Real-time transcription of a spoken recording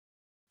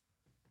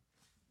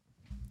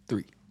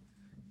3,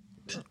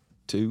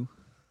 2,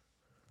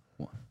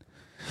 1.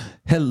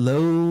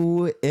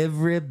 Hello,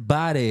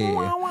 everybody.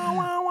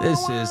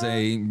 This is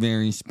a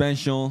very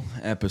special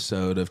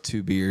episode of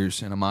Two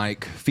Beers and a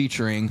Mic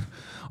featuring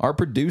our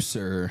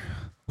producer,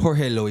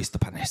 Jorge Luis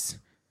Tapanes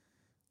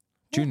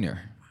Jr.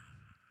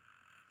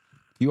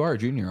 You are a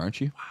junior,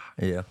 aren't you?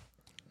 Yeah.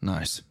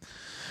 Nice.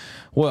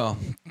 Well,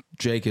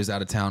 Jake is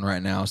out of town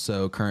right now,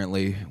 so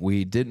currently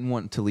we didn't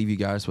want to leave you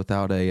guys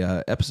without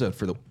a episode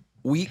for the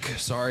week.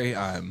 Sorry,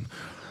 I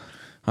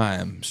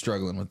am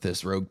struggling with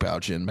this rogue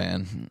pouch in,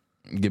 man.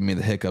 Giving me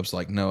the hiccups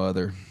like no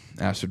other.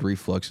 Acid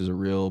reflux is a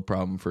real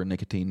problem for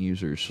nicotine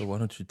users. So why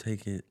don't you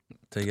take it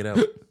out?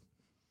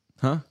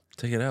 Huh?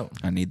 Take it out.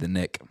 I need the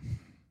nick.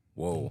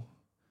 Whoa.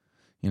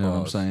 You know what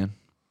I'm saying?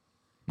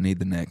 Need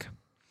the nick.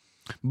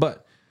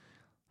 But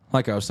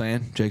like I was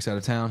saying, Jake's out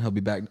of town. He'll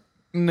be back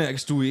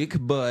next week.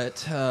 But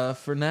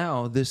for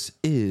now, this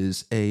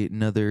is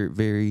another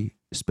very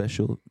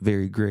special,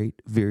 very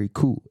great, very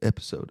cool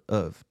episode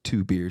of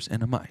Two Beers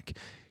and a Mic.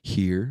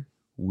 Here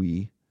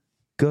we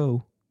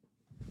go.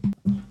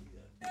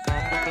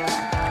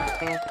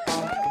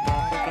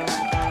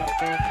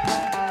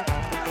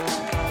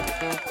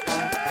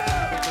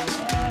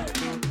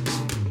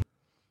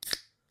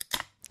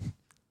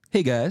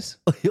 Hey guys.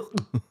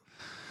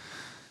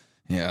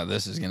 Yeah,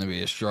 this is gonna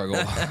be a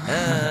struggle.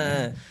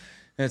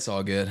 It's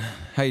all good.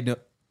 How you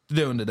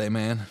doing today,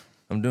 man?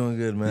 I'm doing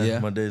good, man. Yeah.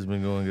 My day's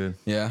been going good.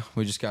 Yeah,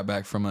 we just got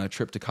back from a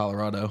trip to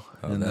Colorado,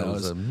 and that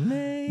was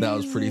amazing. That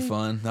was pretty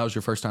fun. That was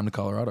your first time to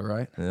Colorado,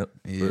 right? Yep.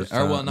 Yeah. First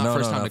time. Or well, not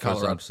first time to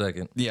Colorado. First time,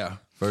 second. Yeah.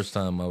 First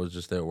time I was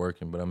just there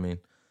working, but I mean,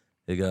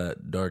 it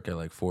got dark at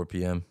like 4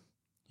 p.m.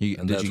 Did you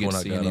get to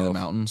see any of the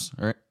mountains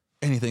or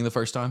anything the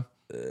first time?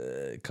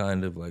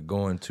 Kind of like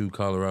going to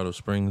Colorado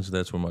Springs.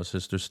 That's where my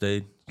sister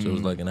stayed. So it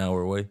was like an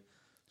hour away.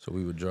 So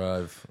we would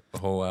drive a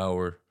whole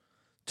hour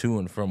to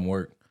and from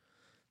work.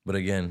 But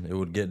again, it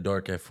would get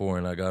dark at 4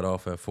 and I got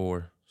off at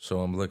 4. So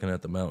I'm looking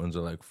at the mountains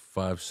at like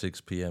 5,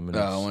 6 p.m.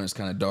 And when it's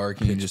kind of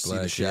dark and you just see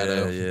the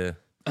shadow. Yeah.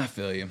 I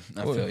feel you.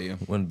 I feel you.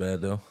 Wasn't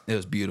bad though. It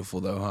was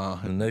beautiful though, huh?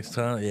 The next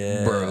time,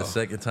 yeah. Bro. The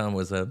second time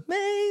was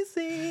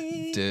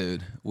amazing.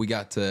 Dude, we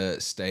got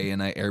to stay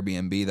in an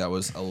Airbnb that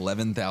was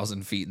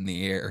 11,000 feet in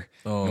the air.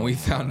 Oh, and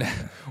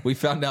we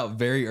found out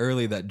very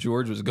early that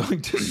George was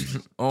going to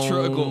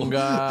struggle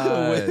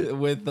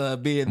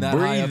with being that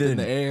high up in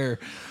the air.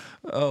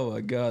 Oh my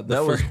God.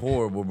 That was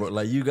horrible, bro.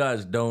 Like, you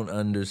guys don't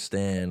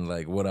understand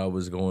like what I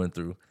was going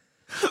through.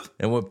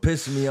 And what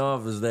pissed me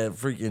off is that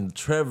freaking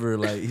Trevor,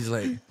 like, he's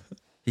like,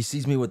 he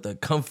sees me with the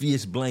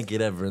comfiest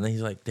blanket ever. And then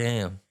he's like,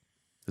 damn,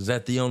 is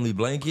that the only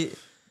blanket?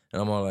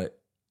 And I'm all like,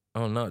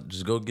 oh no,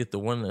 just go get the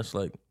one that's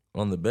like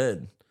on the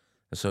bed.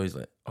 And so he's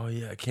like, oh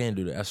yeah, I can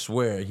do that. I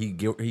swear. He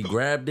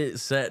grabbed it,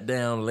 sat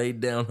down,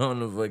 laid down on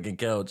the fucking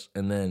couch,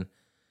 and then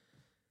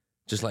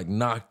just like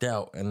knocked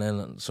out. And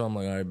then, so I'm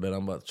like, all right, bet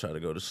I'm about to try to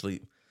go to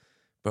sleep.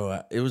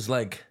 Bro, it was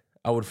like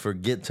I would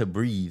forget to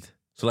breathe.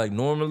 So like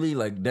normally,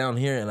 like down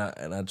here,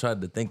 and I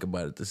tried to think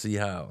about it to see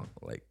how,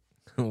 like,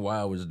 why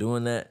I was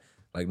doing that.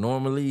 Like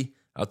normally,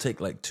 I'll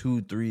take like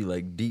 2, 3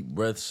 like deep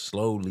breaths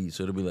slowly.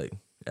 So it'll be like,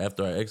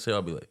 after I exhale,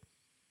 I'll be like,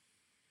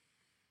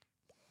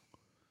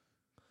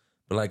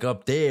 but like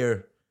up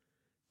there,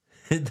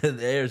 the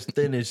air's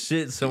thin as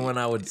shit. So when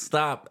I would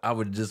stop, I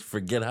would just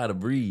forget how to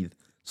breathe.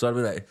 So I'd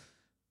be like,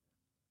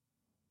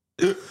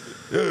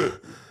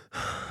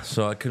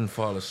 so I couldn't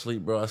fall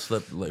asleep, bro. I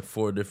slept at like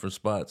 4 different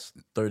spots,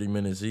 30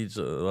 minutes each.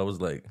 So I was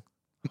like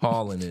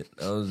hauling it.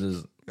 I was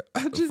just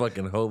a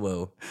fucking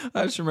hobo.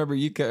 I just remember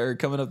you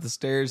coming up the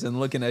stairs and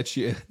looking at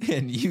you,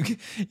 and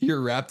you're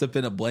wrapped up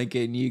in a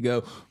blanket, and you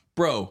go,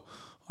 bro,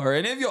 are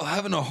any of y'all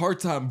having a hard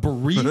time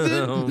breathing?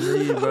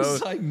 Me, bro. I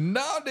was like,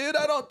 no, dude,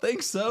 I don't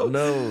think so.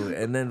 No,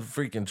 and then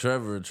freaking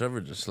Trevor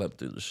just slept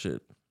through the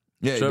shit.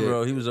 Yeah,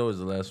 Trevor, he was always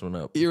the last one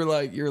up. You're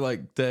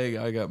like, dang,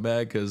 I got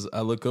mad because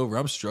I look over,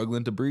 I'm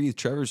struggling to breathe.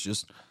 Trevor's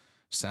just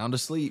sound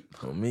asleep.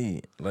 On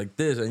me, like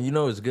this, and you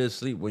know it's good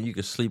sleep when you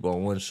can sleep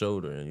on one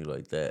shoulder and you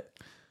like that.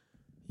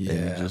 Yeah,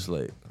 and you just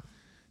like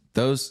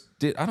those.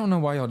 I don't know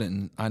why y'all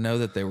didn't. I know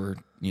that they were,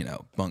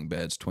 bunk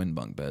beds, twin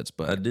bunk beds,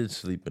 but I did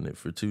sleep in it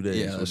for 2 days.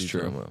 Yeah, that's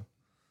true.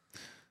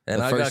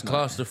 And I got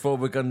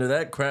claustrophobic under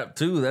that crap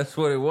too. That's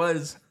what it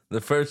was.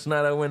 The first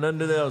night I went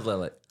under there, I was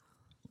like,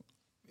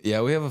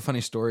 yeah, we have a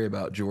funny story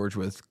about George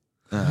with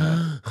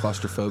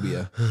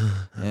claustrophobia.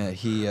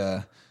 He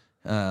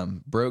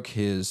broke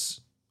his.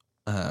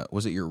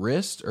 Was it your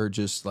wrist or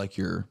just like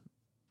your?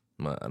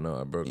 I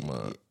know I broke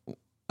my.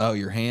 Oh,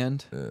 your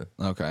hand? Yeah.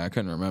 Okay, I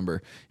couldn't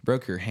remember. You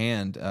broke your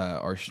hand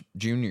our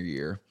junior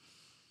year,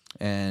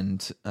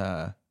 and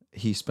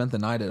he spent the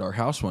night at our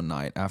house one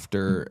night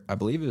after, I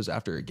believe it was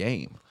after a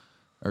game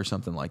or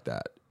something like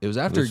that. It was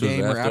after a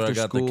game or after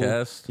school. The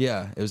cast?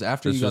 Yeah, it was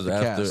after you got the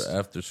cast.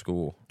 After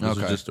school. This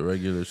was just a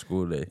regular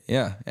school day.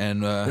 Yeah,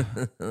 and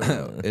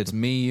it's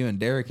me, you, and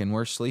Derek, and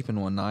we're sleeping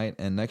one night,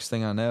 and next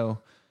thing I know,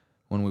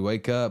 when we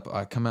wake up,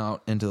 I come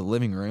out into the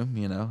living room,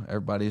 you know,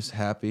 everybody's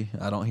happy.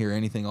 I don't hear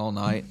anything all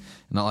night.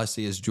 And all I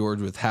see is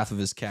George with half of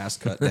his cast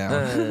cut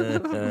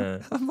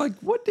down. I'm like,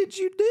 what did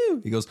you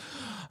do? He goes,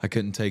 I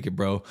couldn't take it,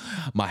 bro.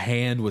 My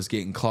hand was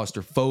getting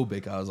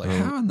claustrophobic. I was like,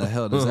 how in the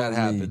hell does that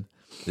happen?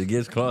 It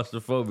gets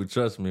claustrophobic.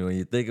 Trust me. When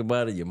you think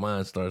about it, your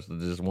mind starts to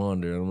just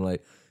wander. I'm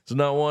like, it's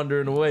not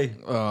wandering away.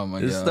 Oh, my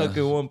God. It's stuck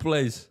in one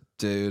place.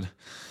 Dude.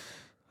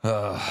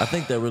 I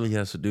think that really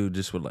has to do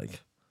just with,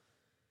 like,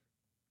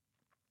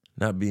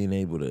 not being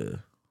able to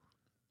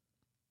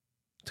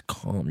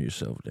calm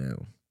yourself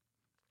down.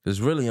 It's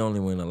really only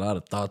when a lot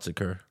of thoughts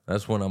occur.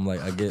 That's when I'm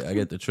like, I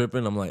get the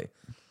tripping. I'm like,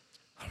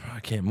 I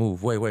can't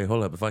move. Wait,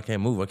 hold up. If I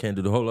can't move, I can't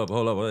do the hold up.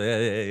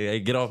 Hey,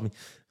 get off me.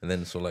 And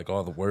then so like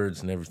all the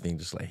words and everything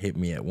just like hit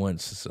me at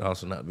once. It's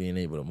also not being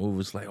able to move.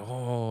 It's like,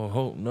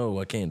 oh no,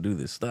 I can't do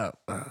this. Stop.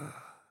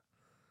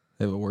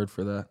 They have a word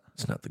for that.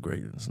 It's not the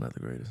greatest. It's not the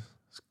greatest.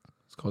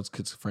 It's called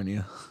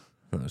schizophrenia.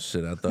 Oh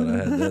shit, I thought I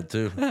had that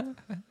too.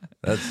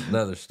 That's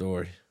another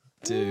story.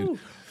 Dude.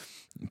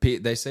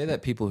 They say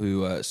that people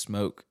who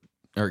smoke,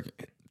 or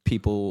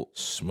people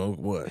Smoke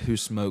what? who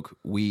smoke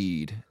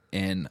weed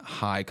in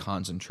high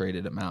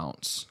concentrated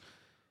amounts,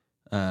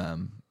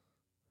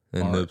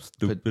 End up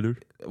stupider.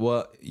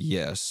 well,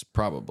 yes,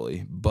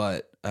 probably,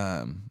 but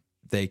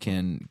they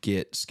can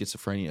get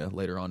schizophrenia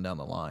later on down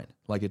the line.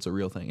 Like it's a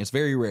real thing. It's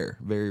very rare,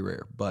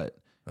 but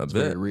it's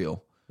very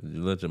real.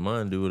 You let your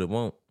mind do what it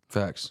won't.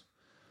 Facts.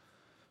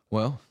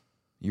 Well,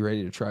 you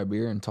ready to try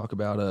beer and talk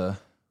about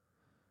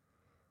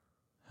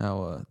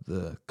how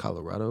the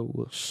Colorado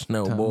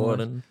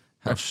Snowboarding.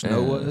 how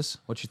snow was?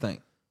 What you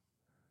think?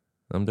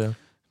 I'm down.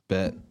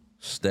 Bet.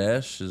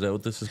 Stache, is that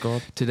what this is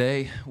called?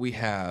 Today we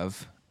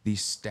have the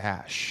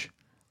Stash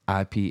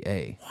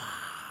IPA. Wow.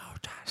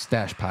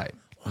 Stash Pipe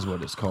is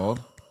what it's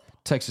called.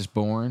 Texas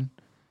born,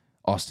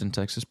 Austin,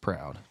 Texas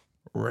proud.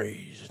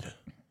 Raised.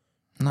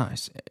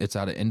 Nice. It's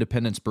out of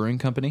Independence Brewing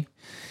Company.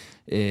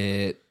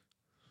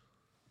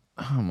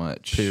 How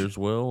much? Pairs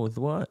well with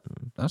what?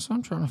 That's what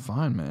I'm trying to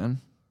find,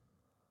 man.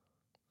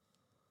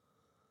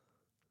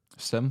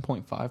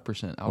 7.5%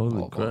 alcohol.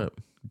 Holy crap.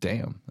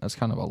 Damn, that's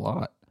kind of a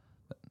lot.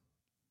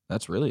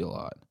 That's really a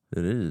lot.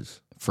 It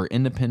is. For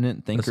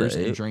independent thinkers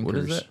and What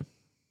drinkers. is that?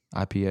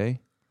 IPA.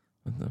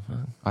 What the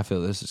fuck? I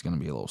feel this is going to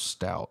be a little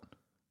stout.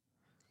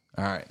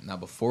 All right, now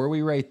before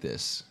we rate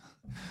this,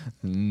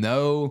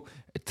 no,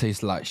 it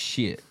tastes like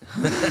shit.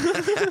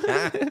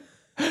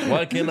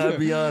 Why can't I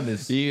be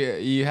honest?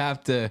 You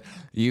have to.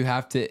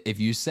 If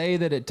you say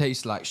that it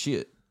tastes like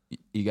shit,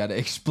 you got to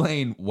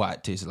explain why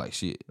it tastes like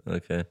shit.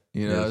 Okay.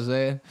 You know what I'm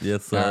saying?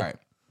 Yes, sir. All right,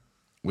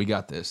 we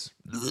got this.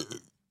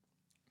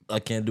 I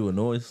can't do a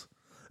noise.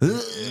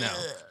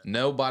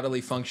 No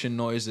bodily function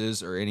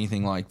noises or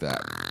anything like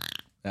that.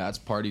 That's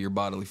part of your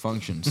bodily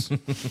functions.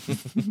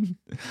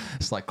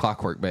 It's like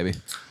clockwork, baby.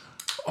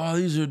 Oh,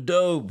 these are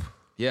dope.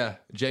 Yeah,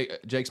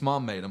 Jake's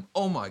mom made them.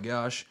 Oh my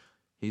gosh,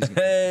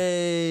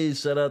 Hey,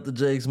 shout out to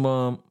Jake's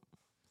mom.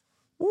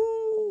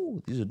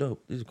 Woo, these are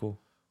dope. These are cool.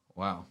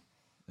 Wow.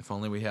 If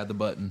only we had the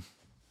button.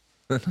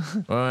 Oh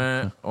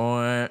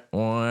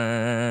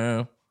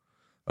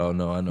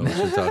no, I know what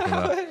you're talking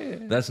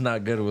about. That's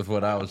not good with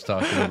what I was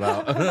talking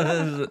about.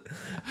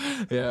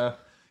 Yeah,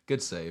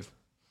 good save.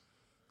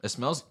 It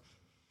smells.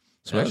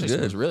 Smells Actually good.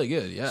 smells really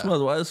good. Yeah,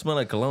 Why does it smell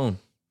like cologne?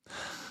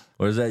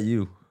 Or is that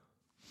you?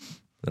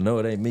 I know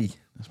it ain't me.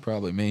 it's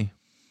probably me.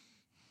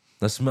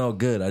 That smelled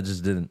good. I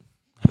just didn't.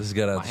 Just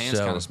got out My the hands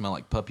shower. kind of smell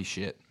like puppy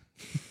shit.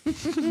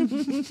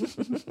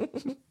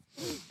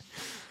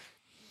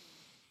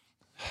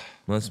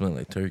 Mine smell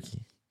like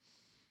turkey.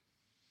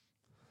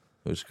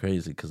 It was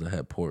crazy because I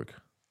had pork.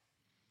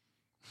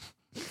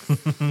 I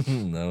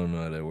don't know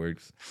how that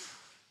works.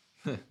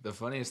 The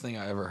funniest thing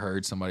I ever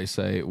heard somebody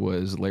say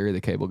was Larry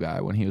the Cable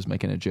Guy when he was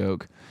making a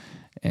joke,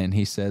 and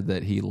he said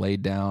that he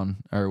laid down,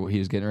 or he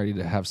was getting ready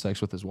to have sex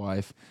with his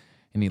wife,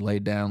 and he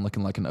laid down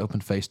looking like an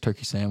open-faced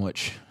turkey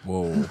sandwich.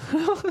 Whoa.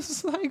 I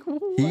was like,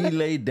 what? He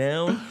laid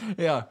down?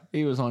 Yeah,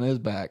 he was on his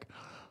back.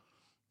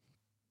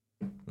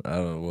 I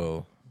don't know.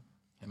 Well,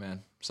 Hey,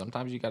 man,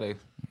 sometimes you gotta,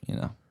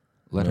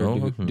 let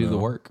her do the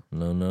work.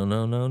 No.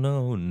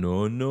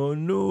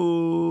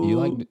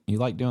 You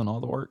like doing all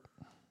the work?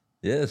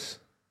 Yes.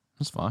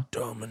 That's fine.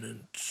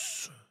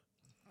 Dominance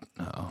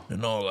No,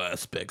 in all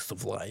aspects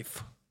of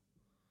life.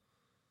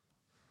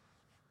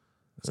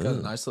 it's got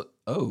a nice look.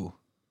 Oh,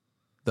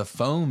 the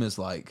foam is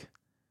like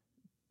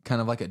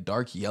kind of like a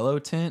dark yellow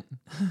tint.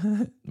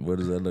 What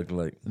does that look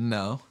like?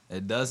 No,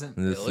 it doesn't.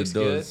 Yes, it looks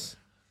does.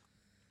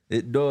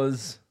 It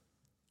does.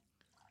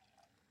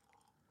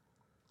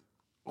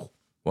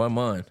 Why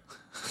mine?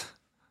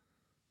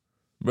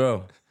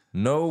 Bro,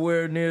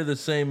 nowhere near the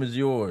same as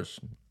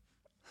yours.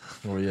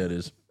 Oh, yeah, it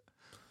is. good.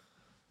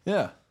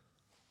 Yeah,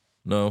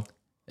 No.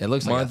 it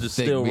looks like Mine's a is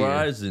thick still beer.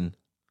 rising.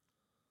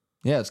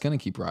 Yeah, it's gonna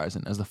keep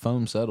rising as the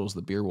foam settles.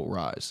 The beer will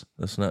rise.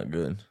 That's not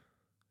good.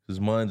 Because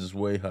mine's is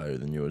way higher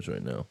than yours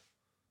right now.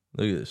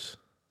 Look at this.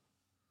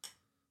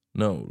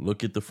 No,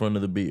 look at the front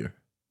of the beer.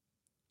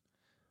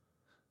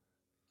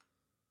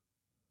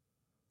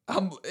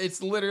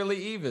 It's literally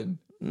even.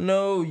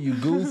 No, you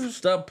goof.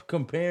 Stop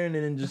comparing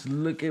it and just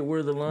look at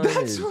where the line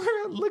That's is.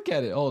 where. Look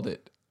at it. Hold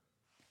it.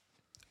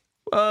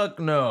 Fuck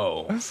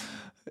no.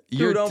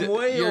 Dude, I'm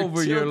way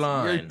over your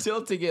line. You're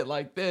tilting it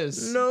like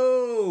this.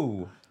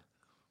 No.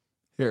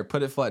 Here,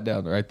 put it flat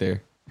down right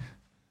there.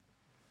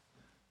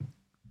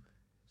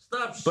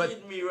 Stop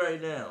shitting me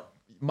right now.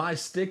 My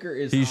sticker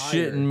is He's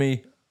higher. shitting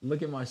me.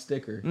 Look at my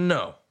sticker.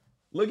 No.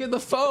 Look at the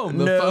foam.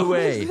 The No foam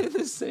way. is in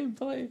the same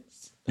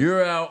place.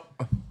 You're out.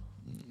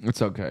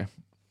 It's okay.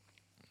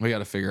 We got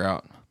to figure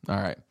out. All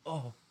right.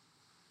 Oh.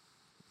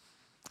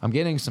 I'm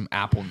getting some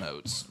apple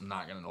notes. I'm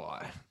not going to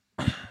lie.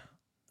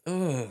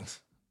 Ugh.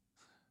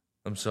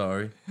 I'm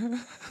sorry.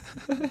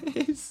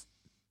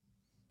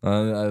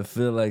 I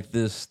feel like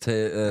this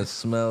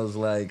smells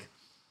like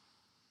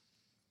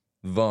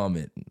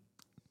vomit.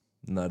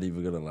 Not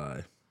even gonna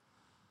lie.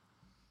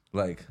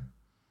 Like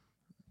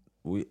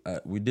we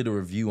did a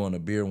review on a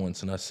beer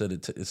once, and I said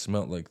it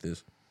smelled like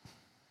this.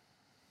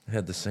 It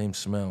had the same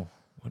smell.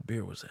 What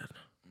beer was that?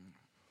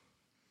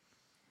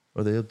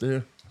 Are they up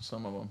there?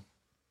 Some of them.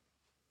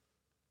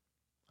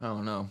 I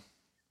don't know.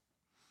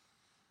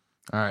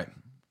 All right.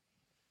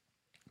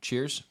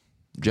 Cheers,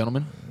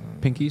 gentlemen.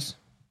 Pinkies.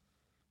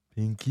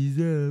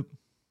 Pinkies up.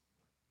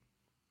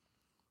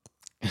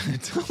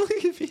 Don't look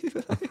at me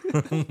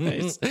like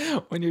this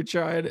when you're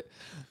trying it.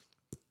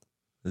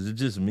 Is it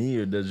just me,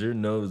 or does your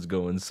nose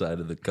go inside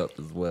of the cup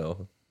as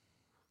well?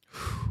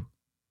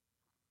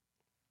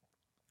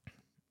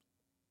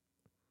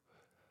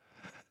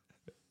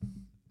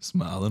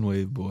 Smile and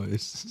wave,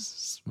 boys.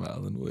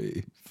 Smile and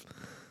wave.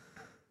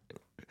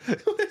 Why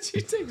did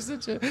you take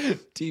such a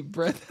deep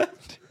breath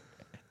after?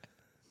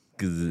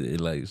 Because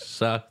it like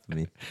shocked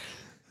me.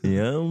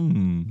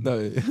 Yum.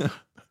 No.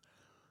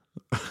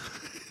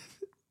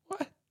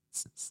 What?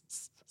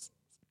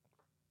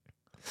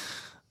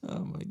 Oh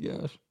my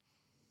gosh.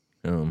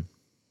 I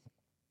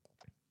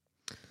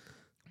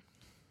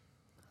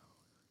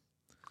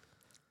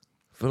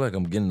feel like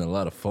I'm getting a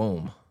lot of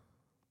foam.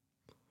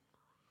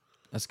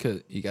 That's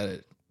because you got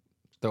to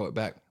throw it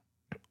back.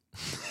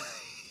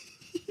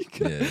 You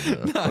got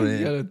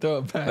to throw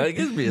it back. That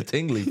gives me a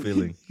tingly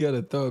feeling. You got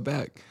to throw it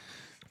back.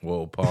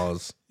 Whoa,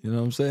 pause. You know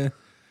what I'm saying?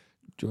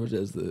 George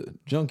has the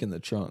junk in the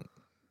trunk.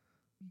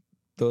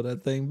 Throw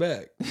that thing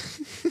back.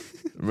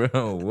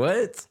 Bro,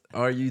 what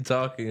are you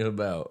talking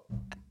about?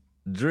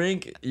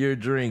 Drink your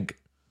drink.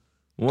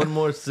 One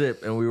more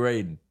sip and we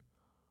raiding.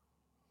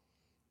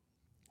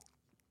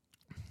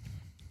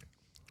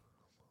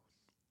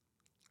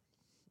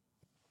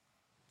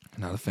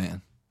 Not a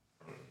fan.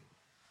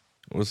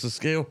 What's the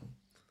scale?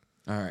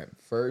 All right.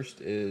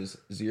 First is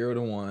 0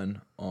 to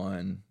 1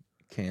 on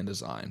can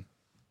design.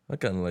 I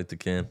kind of like the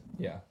can.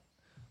 Yeah.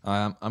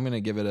 I'm going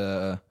to give it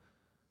a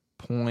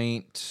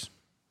point.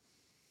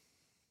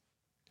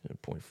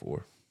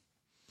 0.4.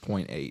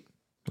 0.8.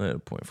 I had a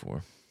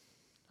 0.4.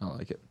 I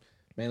like it.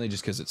 Mainly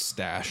just because it's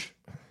Stache.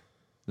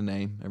 The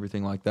name,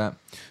 everything like that.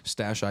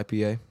 Stash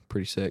IPA.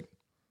 Pretty sick.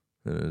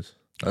 It is.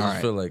 I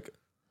just feel like,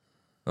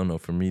 I don't know,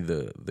 for me,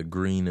 the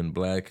green and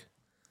black,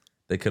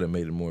 they could have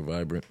made it more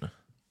vibrant.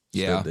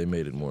 Yeah. Instead, they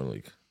made it more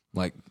like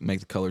make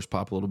the colors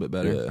pop a little bit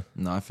better. Yeah.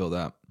 No, I feel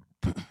that.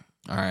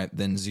 All right.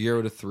 Then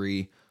 0 to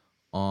 3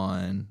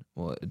 on,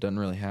 well, it doesn't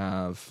really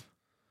have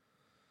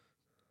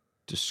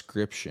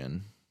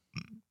description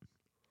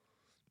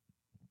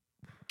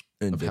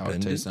of how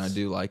it tastes, and I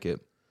do like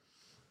it.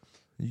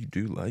 You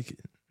do like it.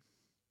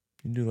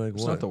 You do like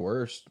It's what? not the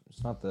worst.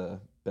 It's not the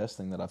best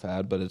thing that I've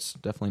had, but it's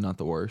definitely not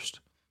the worst.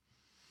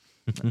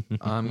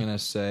 I'm going to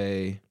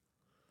say,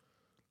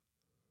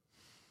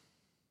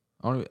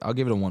 I'll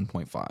give it a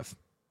 1.5.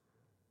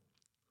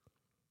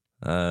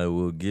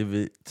 I'll give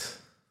it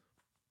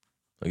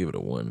a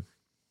 1.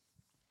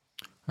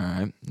 All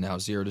right. Now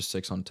 0 to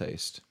 6 on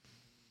taste.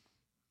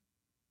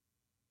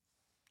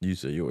 You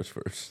say yours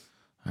first.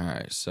 All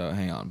right. So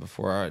hang on.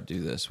 Before I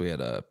do this, we had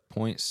a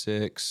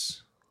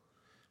 0.6.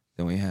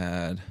 Then we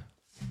had,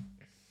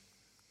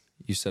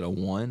 you said a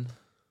 1. I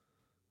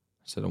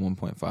said a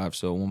 1.5.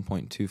 So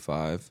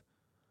 1.25.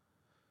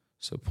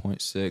 So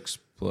 0.6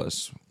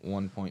 plus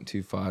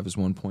 1.25 is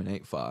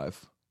 1.85.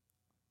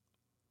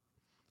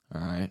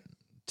 All right.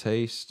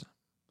 Taste.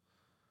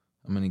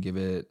 I'm going to give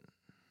it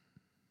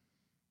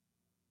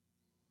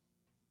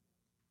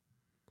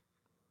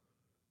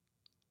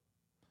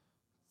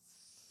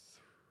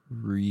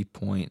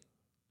 3.8.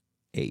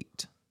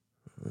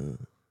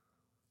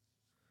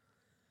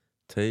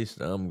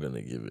 Taste, I'm going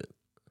to give it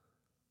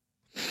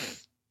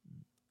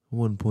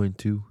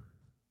 1.2.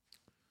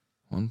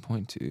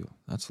 1.2.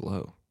 That's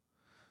low.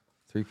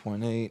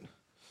 3.8.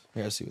 I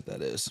gotta see what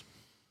that is.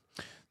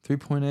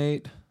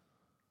 3.8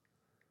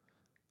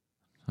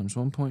 times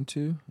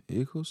 1.2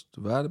 equals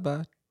divided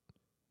by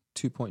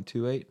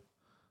 2.28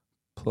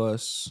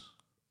 plus,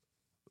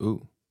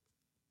 what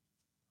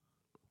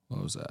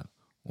was that?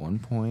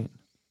 1.8.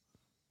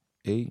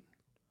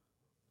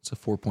 It's a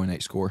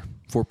 4.8 score.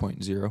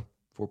 4.0.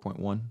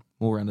 4.1.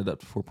 We'll round it up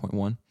to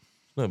 4.1.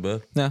 Not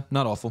bad. Nah,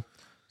 not awful.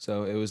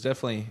 So it was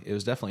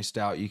definitely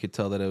stout. You could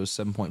tell that it was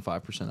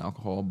 7.5%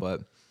 alcohol,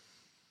 but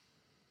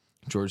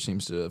George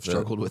seems to have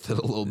struggled with it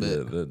a little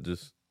bit. Yeah,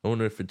 I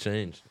wonder if it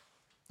changed.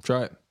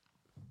 Try it.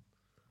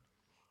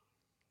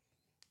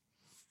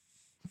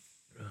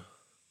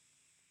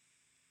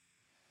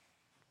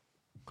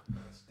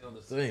 Still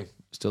the same.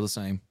 Still the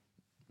same.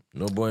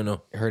 No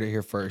bueno. Heard it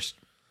here first.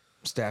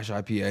 Stash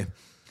IPA.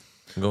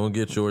 I'm going to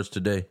get yours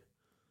today.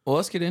 Well,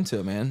 let's get into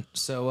it, man.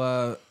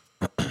 So,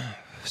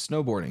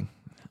 snowboarding.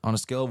 On a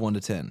scale of 1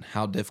 to 10,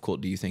 how difficult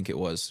do you think it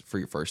was for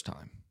your first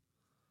time?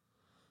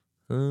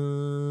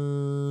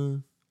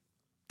 10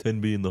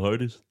 being the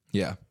hardest?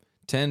 Yeah.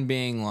 10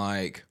 being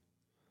like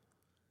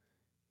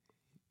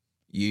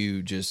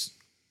you just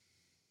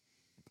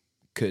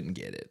couldn't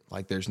get it.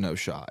 Like there's no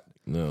shot.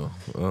 No.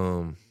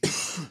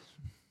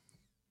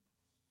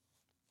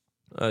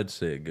 I'd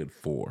say a good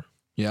 4.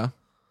 Yeah?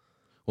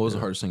 What was the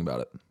hardest thing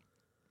about it?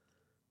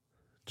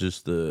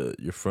 Just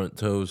your front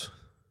toes.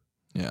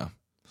 Yeah.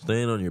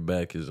 Staying on your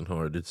back isn't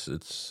hard. It's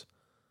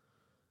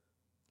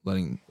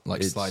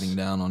sliding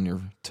down on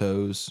your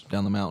toes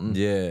down the mountain.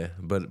 Yeah,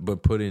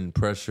 but putting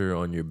pressure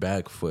on your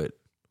back foot,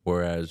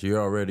 whereas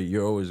you're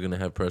always gonna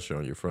have pressure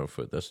on your front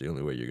foot. That's the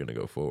only way you're gonna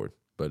go forward.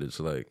 But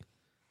it's like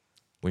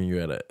when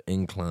you're at an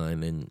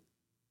incline and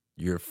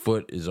your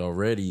foot is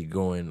already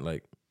going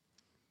like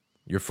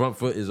your front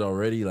foot is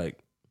already like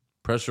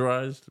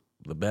pressurized.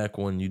 The back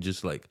one, you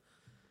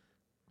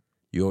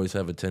always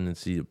have a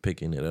tendency of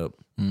picking it up.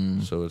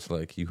 So it's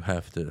like you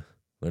have to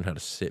learn how to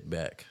sit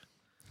back.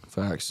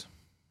 Facts.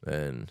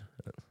 And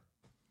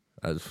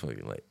I just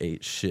fucking like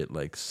ate shit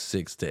like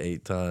 6 to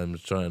 8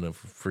 times trying to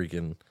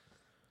freaking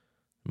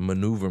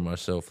maneuver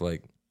myself.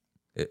 Like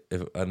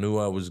if I knew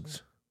I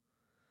was,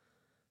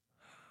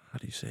 how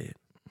do you say it?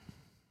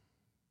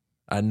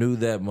 I knew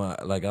that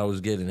I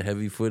was getting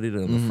heavy footed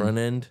on the front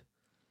end.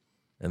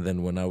 And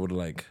then when I would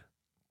like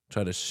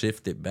try to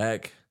shift it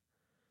back,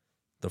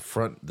 the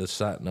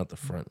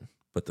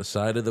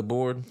side of the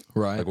board,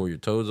 right, like where your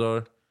toes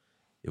are,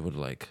 it would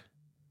like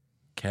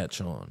catch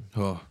on.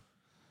 Oh,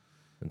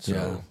 and so,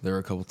 yeah. There were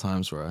a couple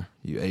times where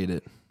you ate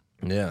it.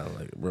 Yeah,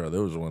 like bro,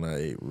 there was one I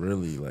ate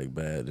really like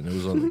bad, and it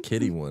was on the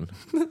kitty one.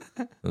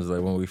 It was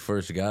like when we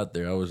first got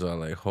there, I was all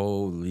like,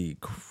 "Holy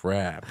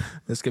crap,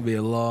 this could be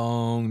a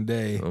long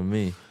day." On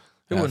me,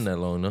 it wasn't that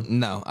long though.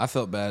 No, I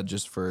felt bad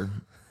just for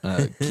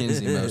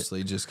Kinsey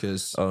mostly, just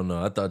because. Oh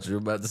no, I thought you were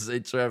about to say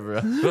Trevor. I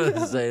was about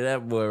to say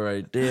that boy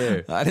right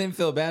there. I didn't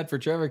feel bad for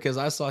Trevor because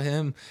I saw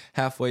him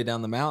halfway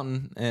down the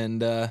mountain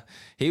and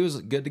he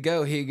was good to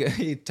go.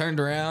 He turned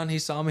around, he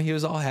saw me, he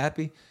was all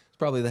happy. It's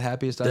probably the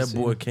happiest I've seen.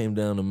 That boy came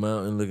down the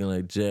mountain looking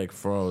like Jack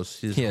Frost.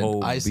 His he had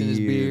whole ice beard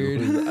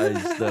in his beard was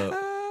iced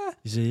up.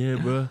 He said, "Yeah,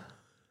 bro."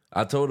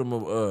 I told him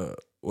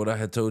what I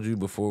had told you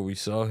before we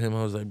saw him.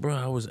 I was like, "Bro,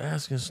 I was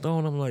asking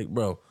Stone. I'm like,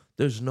 bro,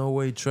 there's no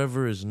way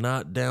Trevor is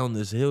not down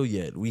this hill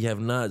yet. We have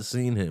not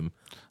seen him."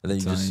 And then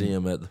you just see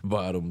him at the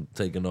bottom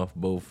taking off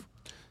both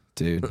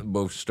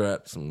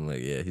straps. I'm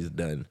like, yeah, he's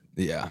done.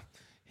 Yeah.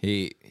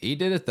 He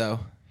did it though.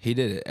 He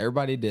did it.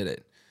 Everybody did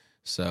it.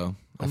 So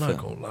I'm not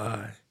gonna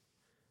lie.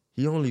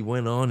 He only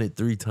went on it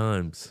 3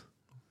 times.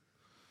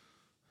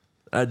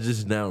 I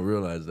just now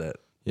realized that.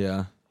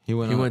 Yeah. He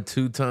went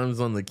 2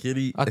 times on the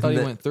kitty. I thought he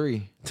went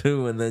 3.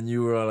 2, and then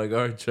you were all like, "All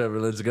right, Trevor,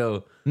 let's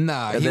go."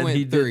 Nah, and he then went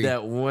he 3. did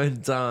that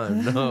one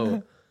time.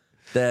 No,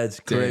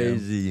 that's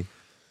crazy.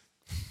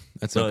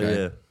 That's okay.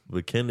 Oh yeah,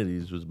 but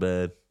Kennedy's was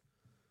bad.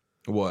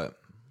 What?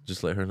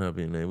 Just like her not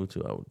being able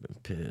to, I would have been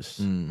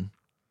pissed.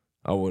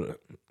 I would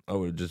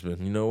have just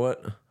been, you know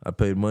what? I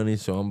paid money,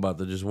 so I'm about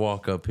to just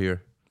walk up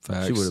here.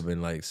 Facts. She would have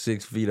been like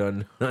 6 feet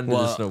under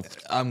the snow.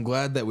 I'm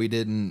glad that we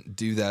didn't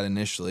do that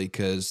initially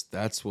because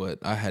that's what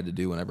I had to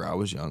do whenever I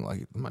was young.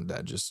 Like my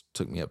dad just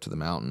took me up to the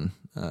mountain.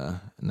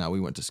 Now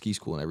we went to ski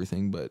school and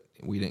everything, but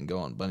we didn't go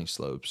on bunny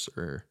slopes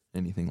or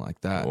anything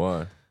like that.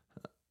 Why?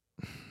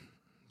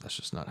 That's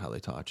just not how they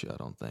taught you, I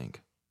don't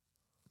think.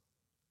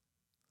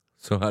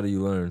 So how do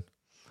you learn?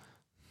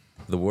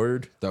 The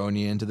word? Throwing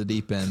you into the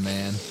deep end,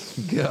 man.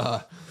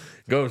 God.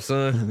 Go,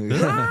 son.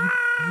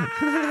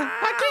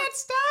 I can't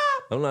stop.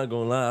 I'm not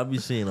gonna lie, I be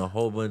seeing a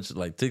whole bunch of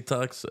like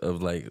TikToks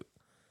of like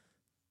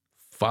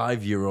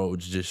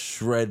 5-year-olds just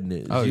shredding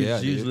it. Oh, yeah,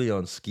 usually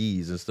on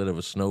skis instead of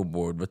a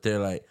snowboard, but they're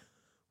like,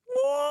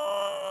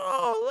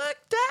 "Whoa, look,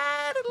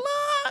 Dad,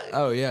 look!"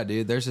 Oh yeah,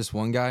 dude. There's this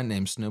one guy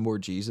named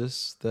Snowboard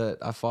Jesus that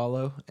I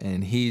follow,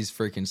 and he's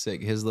freaking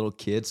sick. His little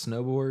kid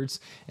snowboards,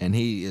 and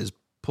he is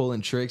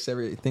pulling tricks,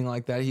 everything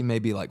like that. He may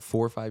be like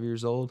 4 or 5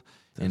 years old,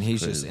 and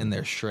he's crazy. just in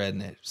there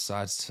shredding it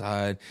side to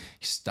side.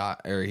 He's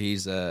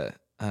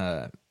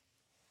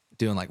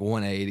doing like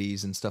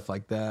 180s and stuff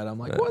like that. I'm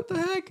like, what the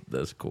heck?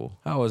 That's cool.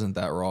 I wasn't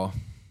that raw.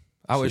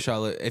 I wish I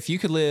lived. If you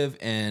could live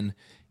in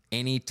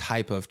any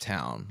type of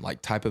town,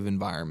 like type of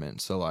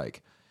environment, so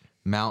like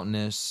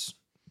mountainous,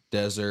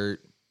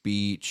 desert,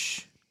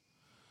 beach,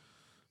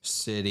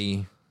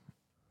 city.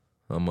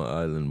 I'm an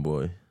island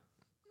boy.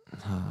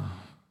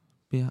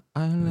 Yeah,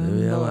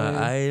 island boy.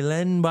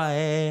 Island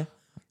boy.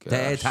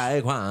 Gosh.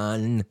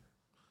 Taiwan.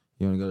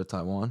 You want to go to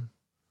Taiwan?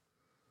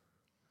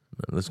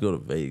 Let's go to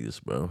Vegas,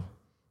 bro.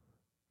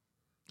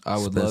 I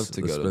would love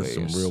to go to Vegas.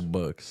 Spend some real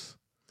bucks.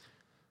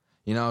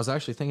 You know, I was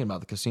actually thinking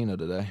about the casino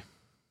today.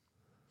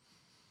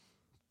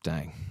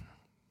 Dang.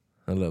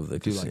 I love the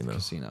casino. Like the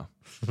casino.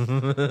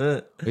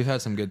 We've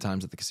had some good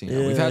times at the casino.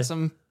 Yeah. We've had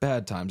some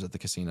bad times at the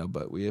casino,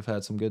 but we have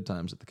had some good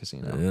times at the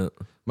casino. Yeah.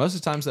 Most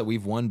of the times that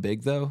we've won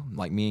big, though,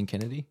 like me and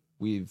Kennedy,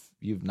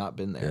 you've not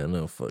been there. Yeah,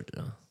 no, fuck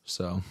yeah.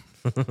 So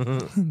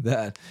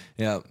I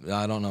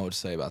don't know what to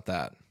say about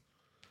that.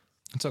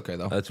 It's okay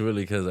though. That's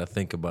really because I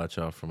think about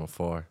y'all from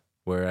afar.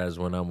 Whereas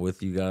when I'm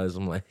with you guys,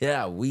 I'm like,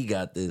 yeah, we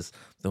got this.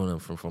 Then when I'm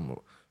from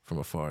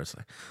afar, it's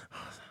like,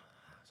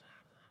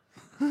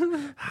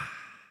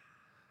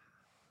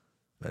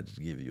 I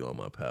just give you all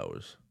my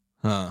powers.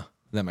 Huh.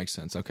 That makes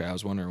sense. Okay, I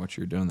was wondering what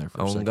you were doing there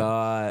for a second. Oh,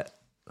 God.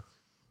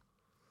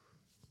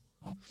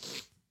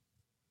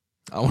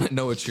 I want to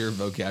know what your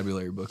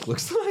vocabulary book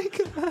looks like.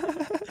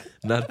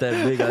 Not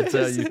that big, I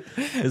tell you.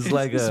 It's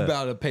like it's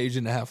about a page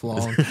and a half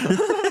long.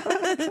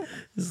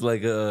 It's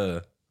like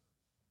a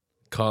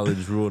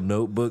college rule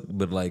notebook,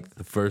 but like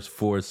the first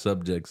 4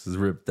 subjects is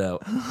ripped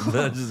out.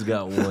 I just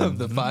got one. Of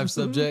the 5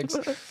 subjects?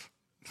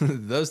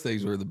 Those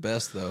things were the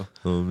best, though.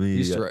 Oh, me. You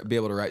used to be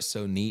able to write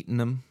so neat in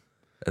them.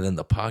 And then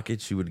the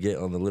pockets you would get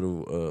on the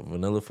little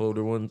vanilla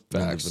folder ones, the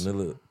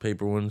vanilla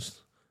paper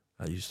ones.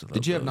 I used to love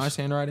Did you have those. nice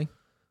handwriting?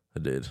 I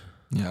did.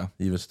 Yeah.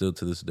 Even still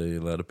to this day,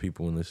 a lot of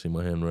people, when they see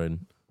my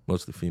handwriting,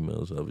 mostly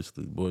females,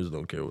 obviously. Boys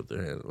don't care what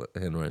their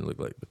handwriting look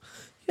like. But,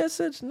 you got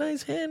such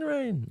nice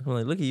handwriting. I'm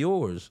like, look at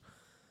yours.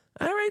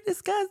 I write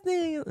this guy's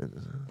name.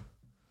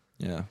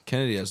 Yeah.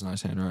 Kennedy has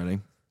nice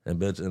handwriting. I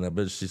bet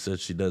she said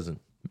she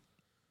doesn't.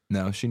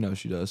 No, she knows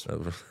she does. I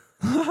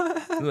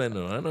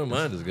know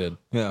mine is good.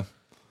 Yeah.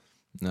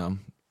 No.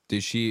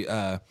 Dude, she,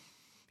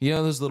 you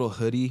know those little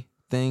hoodie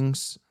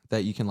things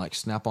that you can like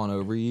snap on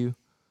over you?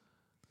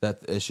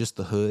 That it's just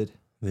the hood?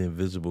 The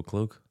invisible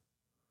cloak?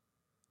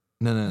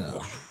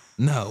 No.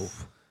 No.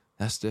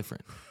 That's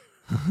different.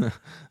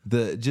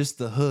 Just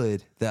the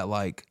hood that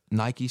like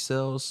Nike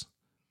sells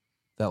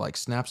that like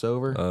snaps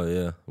over. Oh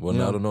yeah. Well,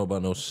 I don't know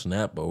about no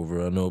snap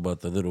over. I know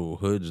about the little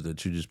hoods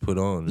that you just put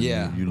on.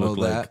 Yeah. You look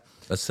like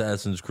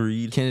Assassin's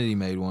Creed. Kennedy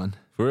made one.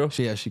 For real?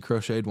 She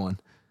crocheted one.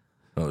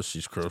 Oh,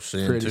 she's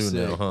crocheting too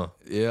sick. Now, huh?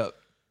 Yep.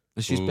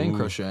 She's been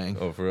crocheting.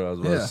 Oh, for real? I was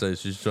about to say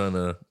she's trying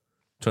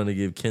to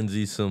give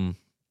Kenzie some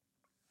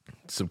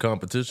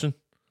competition.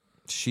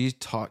 She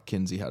taught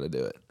Kenzie how to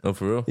do it. Oh,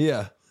 for real?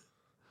 Yeah.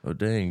 Oh,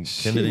 dang.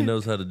 Kennedy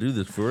knows how to do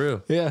this for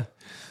real. Yeah.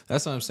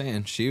 That's what I'm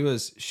saying. She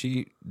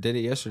did it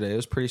yesterday. It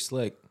was pretty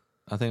slick.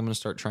 I think I'm going to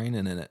start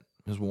training in it.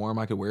 It was warm.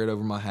 I could wear it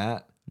over my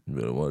hat. You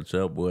better watch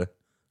out, boy.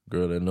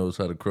 Girl that knows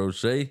how to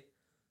crochet,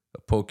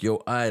 I'll poke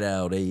your eye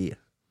out, eh?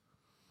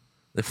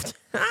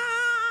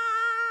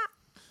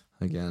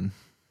 Again.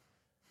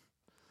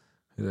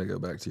 You gotta go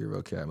back to your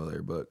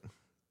vocabulary book.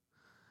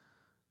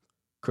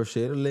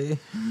 Crochetly.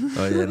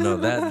 Oh yeah, no,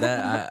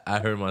 that I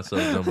heard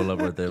myself jumble up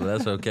right there, but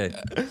that's okay.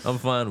 I'm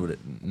fine with it.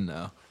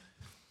 No.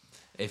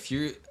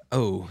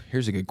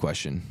 Here's a good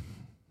question.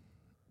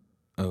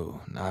 Oh,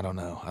 I don't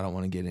know. I don't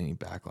want to get any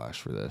backlash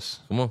for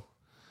this. Come on.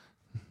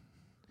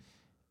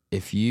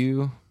 If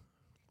you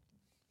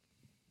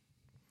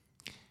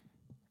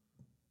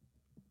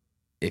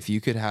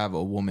could have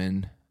a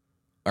woman,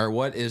 or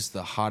what is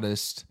the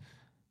hottest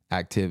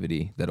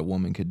activity that a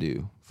woman could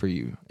do for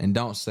you? And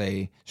don't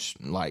say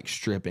like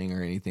stripping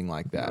or anything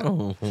like that.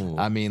 Oh.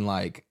 I mean,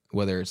 like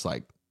whether it's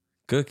like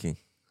cooking.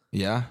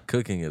 Yeah,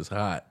 cooking is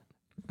hot.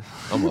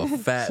 I'm a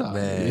fat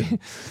man.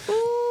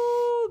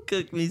 Ooh,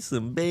 cook me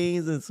some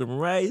beans and some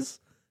rice,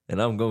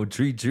 and I'm gonna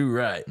treat you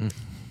right.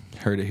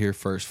 Heard it here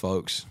first,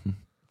 folks.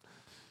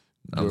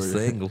 I'm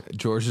single.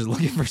 George is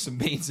looking for some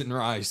beans and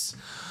rice.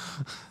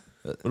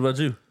 What about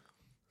you?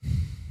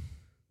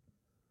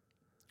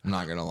 I'm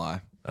not gonna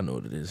lie. I know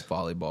what it is.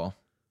 Volleyball.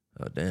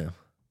 Oh damn!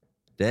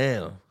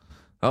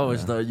 I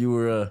always thought you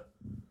were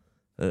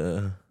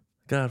a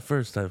God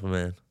first type of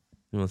man.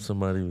 You want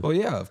somebody? Well,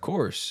 yeah, of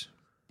course.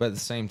 But at the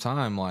same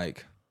time,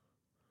 like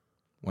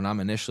when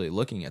I'm initially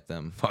looking at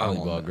them,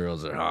 volleyball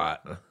girls are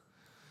hot.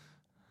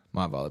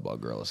 My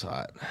volleyball girl is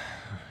hot.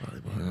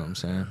 You know what I'm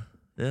saying?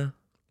 Yeah.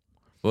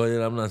 Well,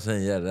 yeah, I'm not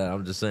saying that.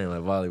 I'm just saying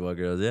like volleyball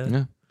girls.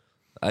 Yeah.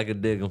 I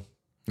could dig them.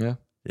 Yeah.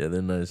 Yeah,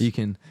 they're nice. You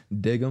can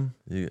dig them.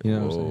 You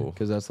know what I'm saying?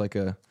 Because that's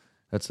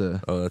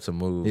a. Oh, that's a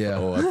move. Yeah.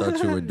 Oh, I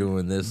thought you were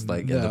doing this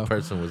like and the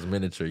person was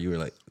miniature. You were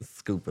like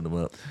scooping them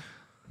up.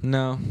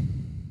 No,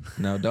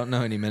 don't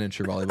know any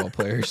miniature volleyball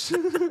players.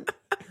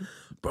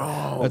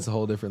 Bro, that's a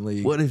whole different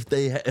league. What if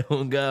they had?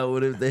 Oh God,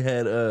 what if they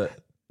had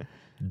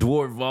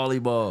dwarf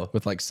volleyball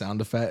with like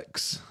sound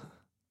effects?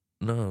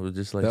 No, it was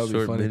just like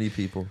short mini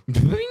people.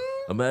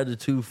 Imagine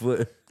 2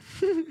 foot.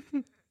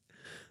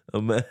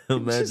 Imagine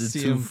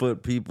 2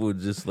 foot people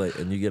just like,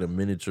 and you get a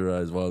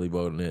miniaturized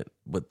volleyball net,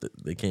 but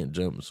they can't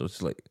jump, so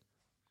it's like.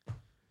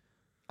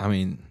 I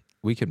mean,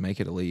 we could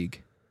make it a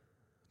league.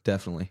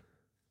 Definitely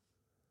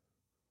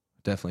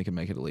could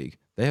make it a league.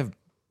 They have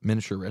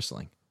miniature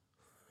wrestling.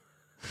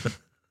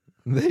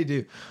 They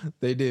do.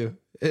 They do.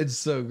 It's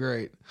so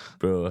great.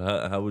 Bro,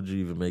 how would you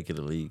even make it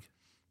a league?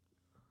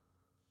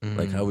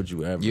 Like, how would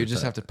you ever? You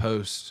just have to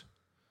post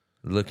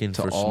looking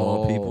to for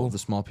all small people. the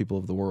small people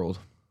of the world.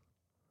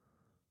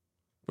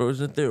 Bro,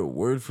 isn't there a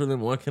word for them?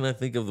 Why can't I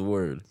think of the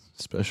word?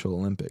 Special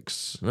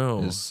Olympics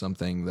No. is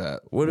something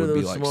that What would are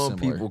be those like small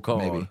similar, people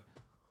called?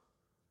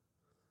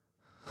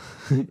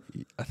 Maybe.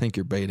 I think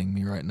you're baiting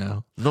me right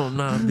now. No,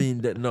 I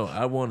mean that. No,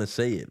 I want to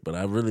say it, but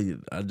I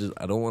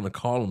don't want to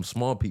call them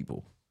small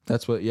people.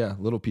 That's what,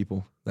 little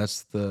people.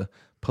 That's the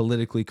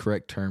politically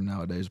correct term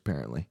nowadays,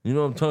 apparently. You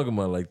know what I'm talking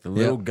about? Like the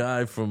little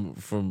guy from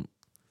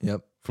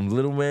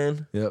Little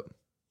Man. Yep.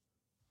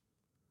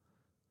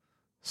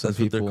 That's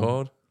what they're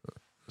called?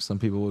 Some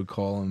people would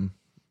call them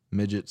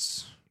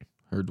midgets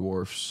or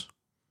dwarfs.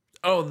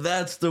 Oh,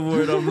 that's the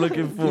word I'm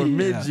looking for.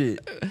 Midget.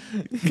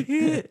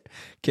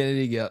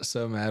 Kennedy got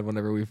so mad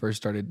whenever we first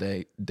started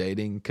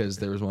dating because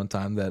there was one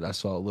time that I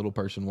saw a little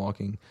person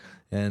walking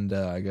and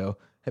I go,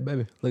 "Hey,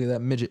 baby, look at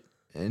that midget."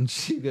 And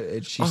she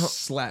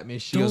slapped me.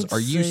 She goes, "Are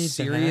you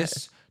serious?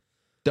 That.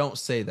 Don't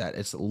say that.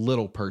 It's a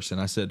little person."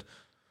 I said,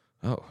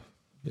 "Oh,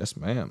 yes,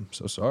 ma'am.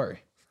 So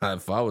sorry."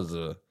 If I was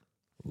a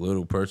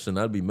little person,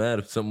 I'd be mad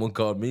if someone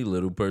called me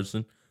little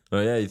person. Oh,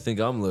 yeah, you think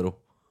I'm little?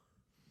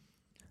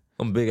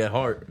 I'm big at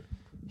heart.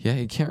 Yeah,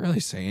 you can't really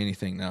say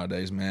anything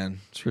nowadays, man.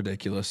 It's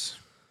ridiculous.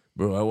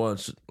 Bro, I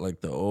watched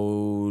like the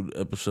old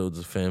episodes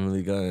of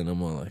Family Guy, and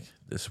I'm all like,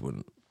 this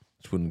wouldn't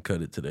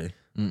cut it today.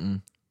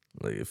 Mm-mm.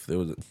 Like if there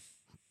was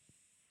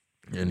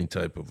any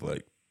type of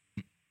like,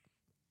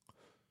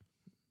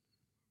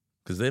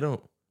 because they're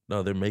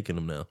making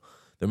them now.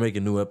 They're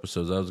making new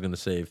episodes. I was gonna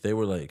say if they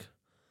were like,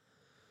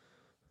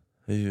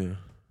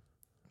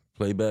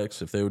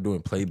 playbacks, if they were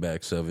doing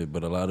playbacks of it,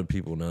 but a lot of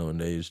people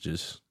nowadays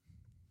just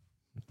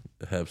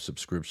have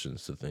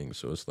subscriptions to things,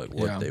 so it's like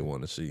what they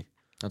want to see.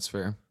 That's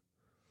fair.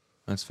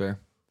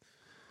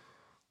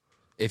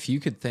 If you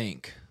could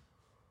think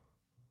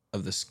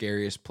of the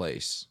scariest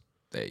place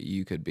that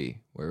you could be,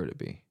 where would it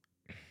be?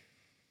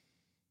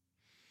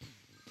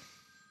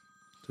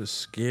 The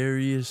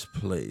scariest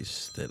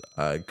place that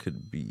I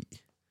could be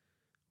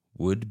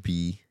would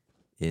be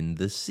in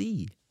the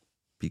sea,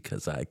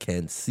 because I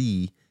can't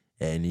see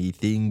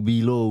anything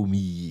below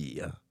me.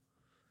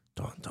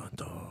 Dun, dun,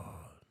 dun.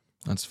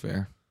 That's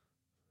fair.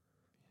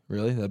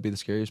 Really? That'd be the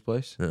scariest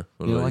place? Yeah.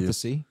 You don't like the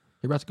sea?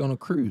 You're about to go on a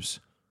cruise.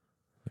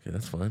 Okay,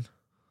 that's fine.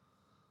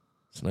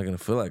 It's not going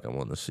to feel like I'm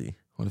on the sea.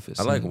 What if it sinks?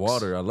 I like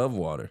water. I love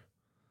water.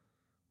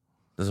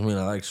 Doesn't mean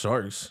I like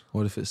sharks.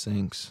 What if it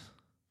sinks?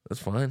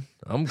 That's fine.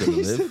 I'm going to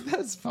live.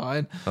 That's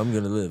fine. I'm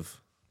going to live.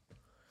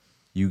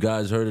 You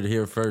guys heard it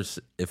here first.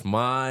 If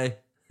my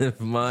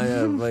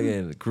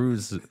fucking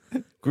cruise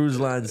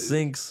line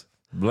sinks,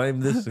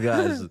 blame this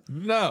guy.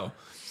 No.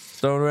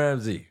 Stone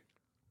Ramsey.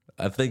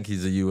 I think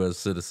he's a U.S.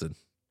 citizen.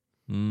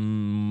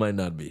 Might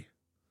not be.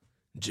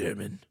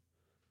 German.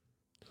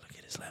 Look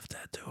at his left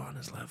tattoo on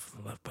his left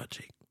butt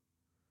cheek.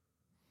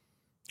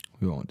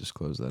 We won't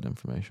disclose that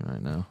information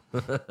right now.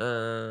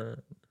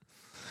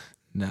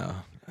 No.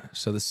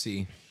 So the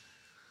sea.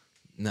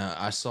 No,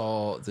 I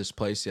saw this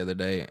place the other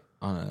day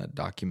on a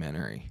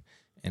documentary,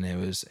 and it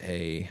was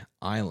a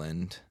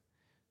island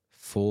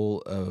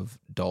full of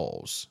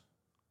dolls.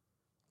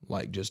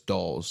 Like just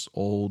dolls,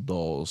 old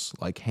dolls,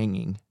 like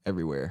hanging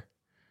everywhere.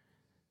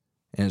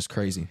 And it was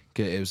crazy.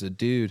 It was a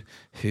dude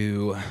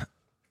who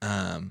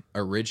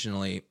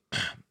originally,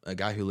 a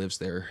guy who lives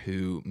there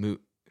who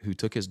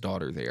took his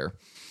daughter there.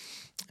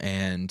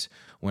 And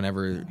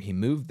whenever he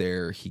moved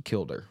there, he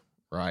killed her,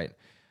 right?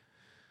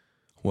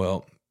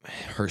 Well,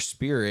 her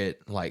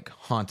spirit like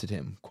haunted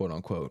him, quote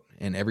unquote.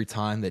 And every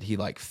time that he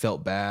like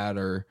felt bad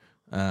or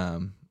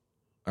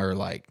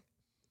like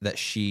that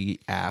she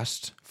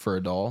asked for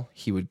a doll,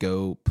 he would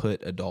go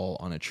put a doll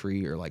on a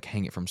tree or like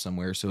hang it from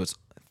somewhere. So it's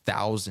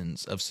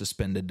thousands of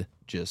suspended,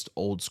 just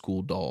old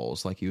school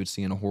dolls like you would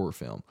see in a horror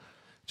film,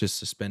 just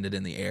suspended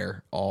in the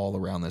air all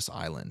around this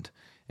island.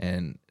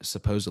 And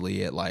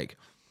supposedly it like,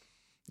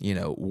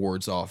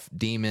 wards off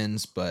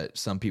demons, but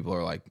some people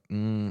are like,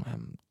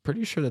 I'm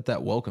pretty sure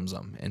that welcomes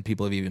them. And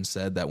people have even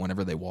said that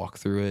whenever they walk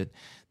through it,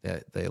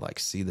 that they like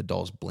see the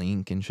dolls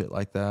blink and shit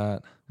like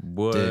that.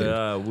 Boy, dude,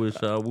 I wish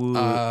I would.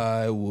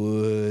 I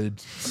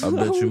would. I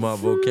bet you my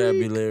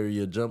vocabulary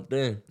will jump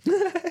there.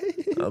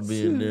 I'll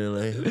be in there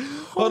like,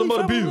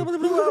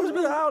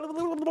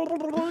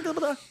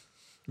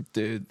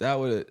 dude, that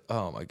would.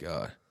 Oh my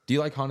god. Do you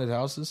like haunted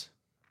houses?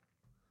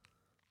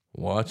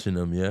 Watching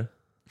them, yeah.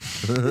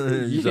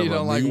 You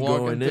don't like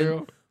walking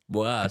through?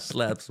 Boy, I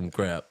slapped some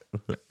crap.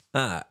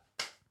 Oh,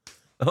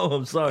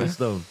 I'm sorry,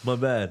 Stone. My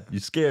bad. You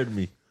scared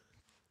me.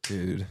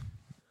 Dude,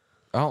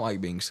 I don't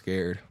like being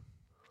scared.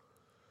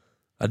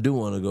 I do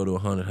want to go to a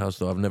haunted house,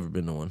 though. I've never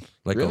been to one.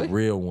 Like really? A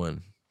real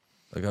one.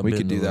 Like we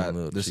could do that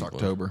this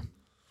October. One.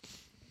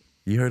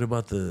 You heard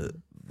about the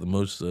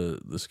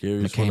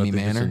scariest McCamey one?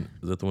 Manor?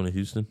 Is that the one in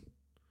Houston?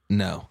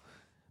 No.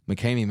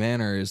 McCamey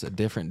Manor is a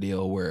different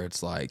deal where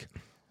it's like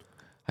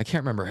I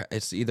can't remember.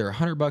 It's either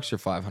 $100 or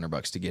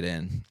 $500 to get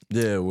in.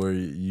 Yeah, where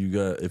you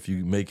got, if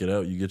you make it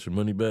out, you get your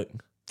money back.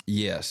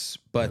 Yes,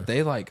 but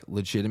they like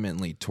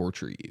legitimately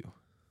torture you.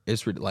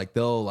 It's like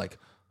they'll like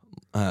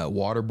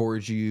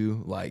waterboard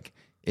you. Like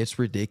it's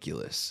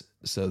ridiculous.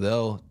 So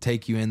they'll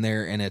take you in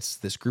there, and it's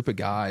this group of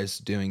guys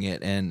doing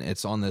it, and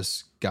it's on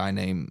this guy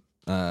named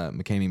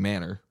McCamey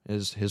Manor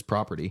is his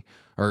property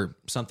or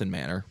something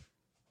Manor.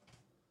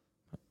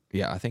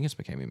 Yeah, I think it's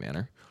McCamey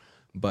Manor,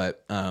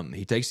 but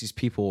he takes these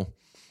people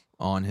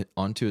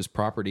onto his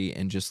property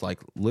and just like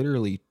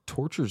literally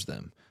tortures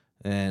them,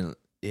 and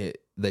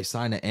they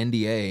sign an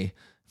NDA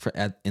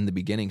in the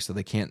beginning, so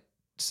they can't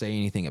say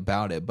anything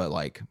about it. But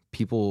like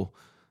people,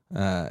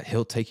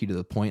 he'll take you to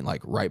the point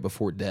like right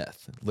before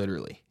death,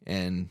 literally,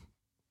 and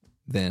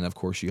then of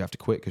course you have to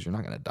quit because you're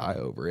not going to die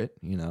over it,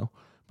 you know.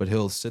 But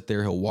he'll sit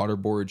there, he'll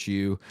waterboard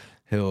you,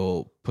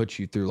 he'll put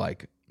you through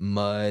like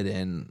mud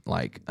and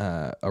like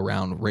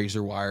around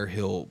razor wire.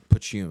 He'll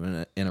put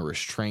you in a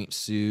restraint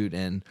suit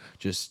and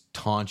just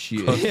taunt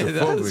you.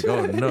 Claustrophobic.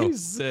 Oh no! He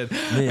said, Me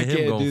and I him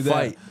can't gonna do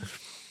fight. that.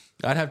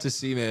 I'd have to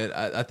see, man.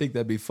 I think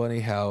that'd be funny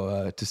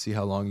how to see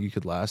how long you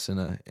could last in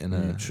a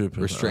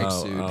restraint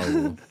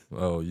suit.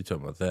 Oh, you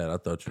talking about that? I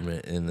thought you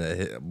meant in the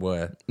hit,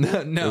 boy.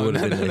 No, It would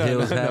have been the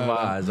hills have no.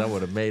 eyes. I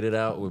would have made it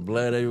out with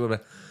blood everywhere.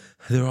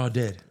 They're all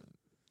dead.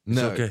 It's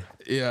No, okay.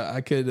 Yeah,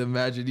 I could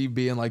imagine you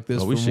being like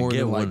this we for should more get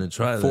than one like and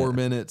try 4 that.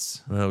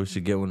 minutes. Well, we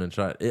should get one and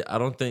try it. I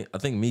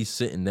think me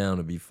sitting down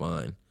would be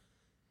fine.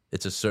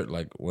 It's a certain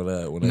like when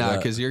I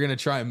Because you're gonna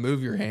try and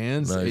move your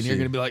hands, and you're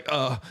gonna be like,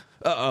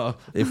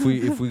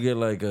 If we get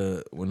like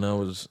when I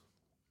was,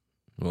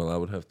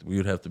 well, we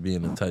would have to be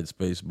in a tight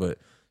space, but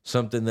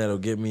something that'll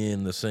get me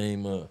in the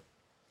same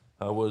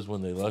I was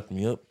when they locked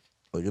me up,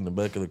 like in the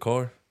back of the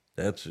car.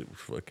 That shit was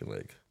fucking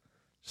like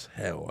just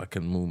hell. I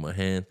couldn't move my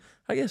hand.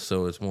 I guess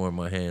so. It's more in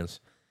my hands.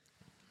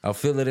 I'll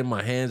feel it in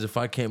my hands. If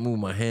I can't move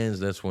my hands,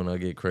 that's when I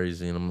get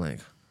crazy, and I'm like,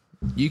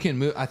 you can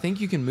move. I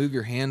think you can move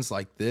your hands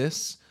like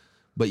this,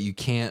 but you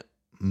can't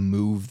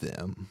move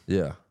them.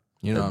 yeah,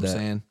 You know what I'm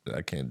saying?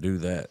 I can't do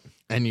that.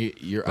 And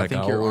you're. Like, I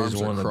think your always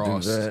arms are wanna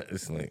crossed. do that.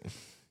 It's like,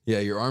 Yeah,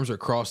 your arms are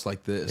crossed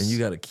like this, and you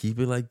got to keep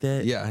it like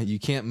that. Yeah, you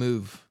can't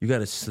move. You got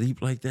to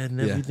sleep like that and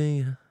Yeah.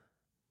 everything.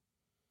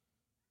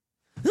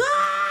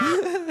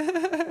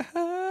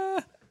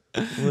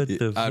 What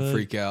the fuck? I'd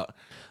freak out.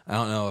 I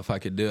don't know if I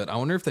could do it. I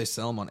wonder if they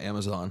sell them on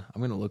Amazon.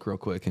 I'm gonna look real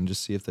quick and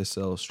just see if they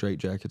sell straight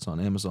jackets on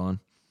Amazon.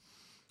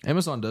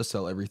 Amazon does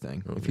sell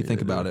everything if you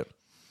think about it.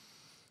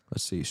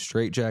 Let's see,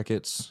 straight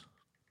jackets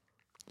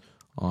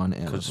on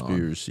Amazon.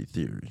 Conspiracy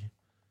theory.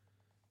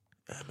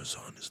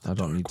 Amazon is the I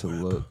don't dark need to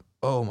web. look.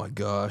 Oh my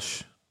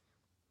gosh.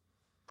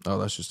 Oh,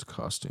 that's just a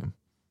costume.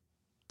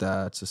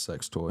 That's a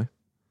sex toy.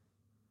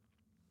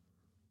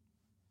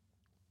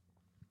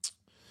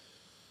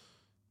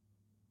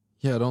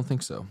 Yeah, I don't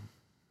think so.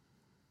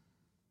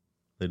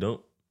 They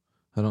don't.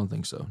 I don't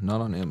think so. Not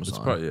on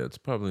Amazon. It's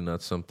probably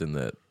not something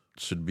that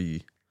should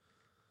be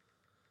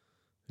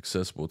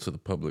accessible to the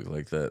public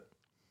like that.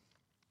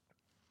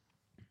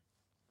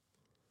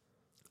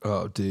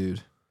 Oh,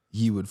 dude,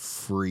 you would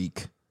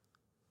freak.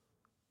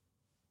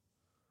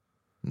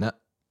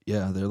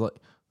 Yeah, they're like,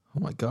 oh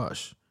my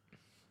gosh,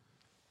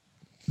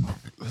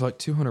 it's like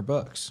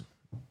 $200.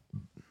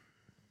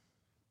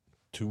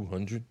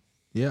 200.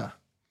 Yeah,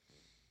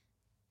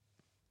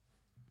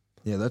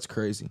 that's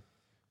crazy.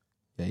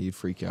 Yeah, you'd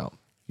freak out.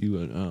 You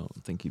would. I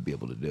don't think you'd be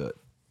able to do it.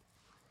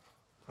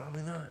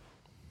 Probably not.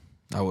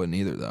 I wouldn't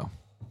either, though.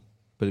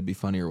 But it'd be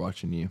funnier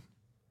watching you.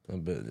 I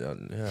bet.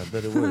 Yeah, I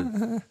bet it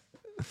would.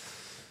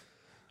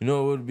 You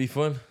know what would be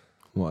fun?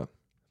 What?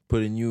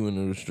 Putting you in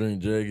a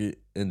restraint jacket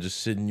and just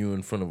sitting you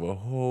in front of a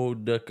whole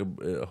duck of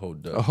A whole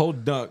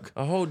duck.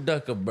 a whole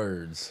duck of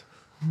birds,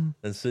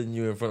 and sitting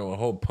you in front of a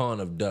whole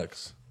pond of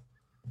ducks,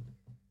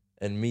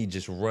 and me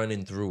just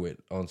running through it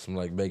on some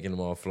like making them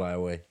all fly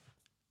away,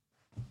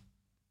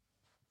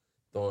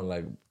 throwing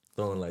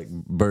like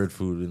bird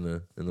food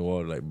in the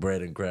water, like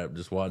bread and crap,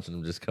 just watching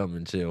them just come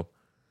and chill.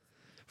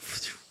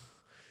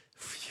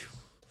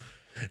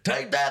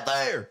 Take that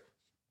there.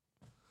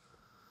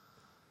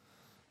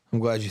 I'm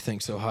glad you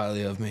think so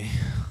highly of me.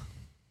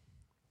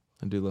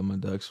 I do love my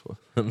ducks.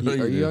 I know Are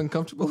you you do.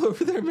 uncomfortable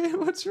over there, man?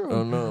 What's wrong?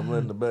 Oh no, I'm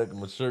letting the back of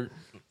my shirt.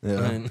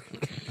 Yeah,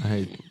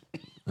 I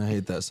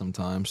hate that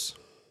sometimes.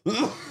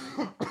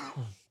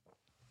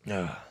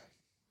 Yeah.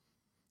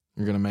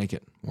 You're gonna make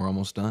it. We're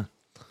almost done.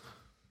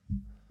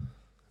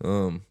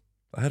 I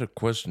had a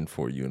question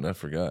for you and I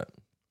forgot.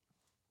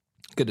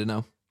 Good to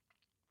know.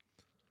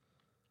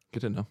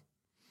 Good to know.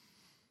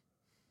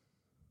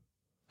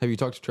 Have you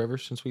talked to Trevor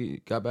since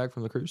we got back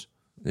from the cruise?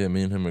 Yeah,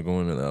 me and him are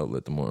going to the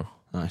outlet tomorrow.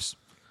 Nice.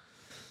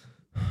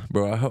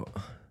 Bro, I hope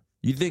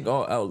you think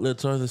all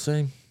outlets are the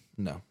same?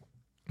 No.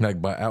 Like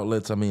by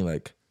outlets, I mean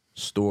like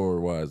store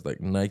wise,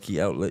 like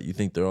Nike outlet. You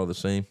think they're all the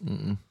same?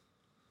 Mm-mm.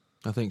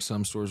 I think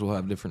some stores will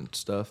have different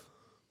stuff.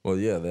 Well,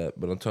 yeah, that.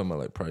 But I'm talking about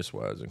like price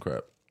wise and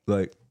crap.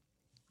 Like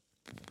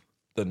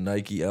the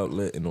Nike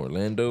outlet in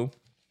Orlando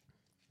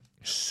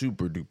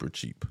super duper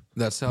cheap.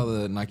 That's how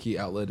the Nike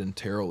outlet in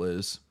Terrell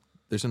is.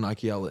 There's a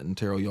Nike outlet in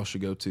Terrell y'all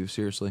should go to.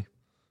 Seriously.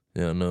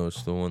 Yeah, no,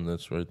 it's the one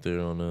that's right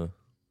there on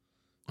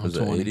is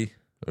it 20. 80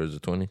 or is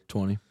it 20?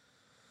 20.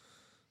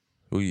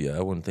 Oh yeah,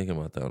 I wasn't thinking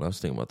about that one. I was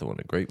thinking about the one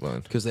at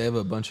Grapevine. Because they have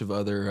a bunch of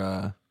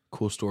other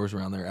cool stores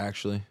around there,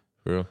 actually.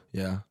 For real?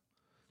 Yeah.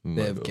 We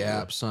They might have go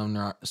Gap, Sun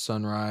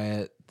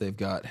Riot. They've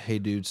got Hey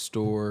Dude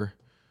Store.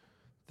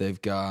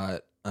 They've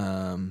got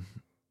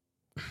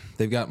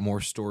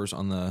more stores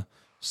on the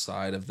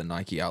side of the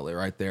Nike outlet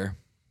right there.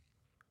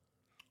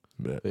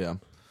 there.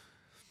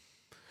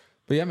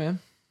 But yeah, man.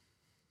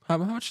 How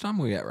much time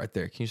we got right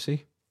there? Can you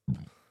see?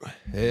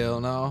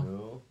 Hell no.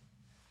 No.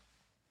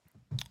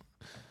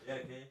 Yeah,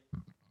 okay.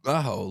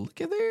 Oh,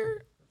 look at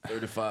there.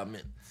 35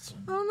 minutes.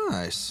 Oh,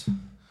 nice.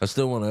 I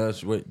still want to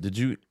ask. Wait, did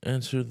you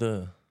answer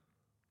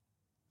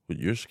what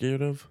you're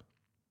scared of?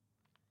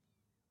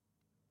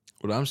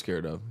 What I'm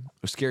scared of?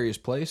 The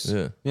scariest place?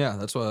 Yeah. Yeah,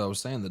 that's what I was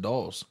saying. The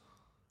dolls.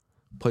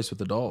 Place with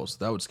the dolls.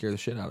 That would scare the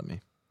shit out of me.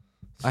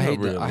 It's not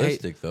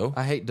realistic, though.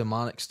 I hate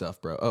demonic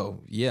stuff, bro. Oh,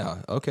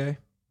 yeah. Okay.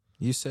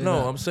 You say No,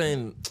 that.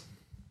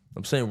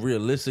 I'm saying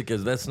realistic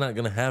as that's not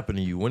gonna happen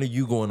to you. When are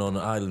you going on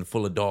an island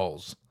full of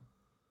dolls?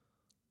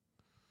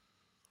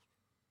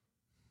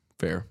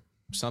 Fair.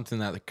 Something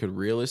that could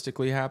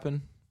realistically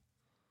happen.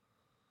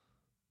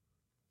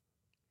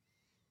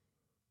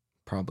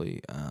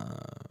 Probably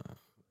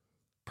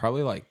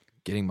like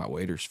getting my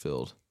waders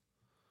filled.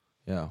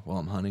 Yeah, while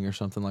I'm hunting or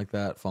something like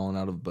that, falling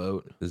out of a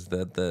boat. Is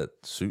that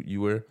suit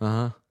you wear?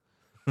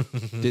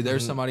 Dude,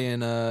 there's somebody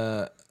in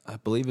I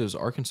believe it was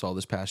Arkansas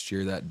this past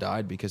year that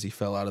died because he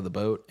fell out of the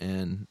boat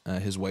and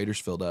his waders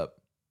filled up.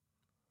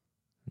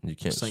 You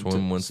can't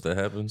swim once that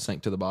happens?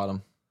 Sank to the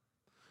bottom.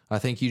 I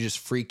think you just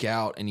freak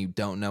out and you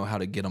don't know how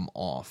to get them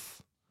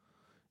off.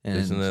 And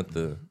isn't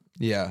that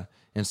yeah,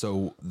 and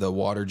so the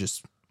water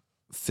just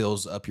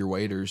fills up your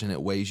waders and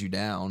it weighs you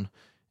down,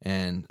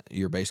 and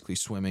you're basically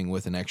swimming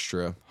with an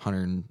extra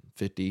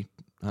 150,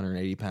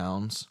 180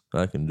 pounds.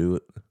 I can do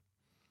it.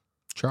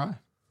 Try.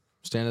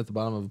 Stand at the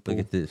bottom of a pool.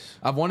 Look at this.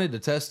 I've wanted to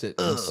test it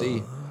and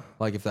see,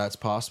 like, if that's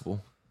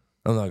possible.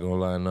 I'm not gonna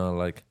lie, no.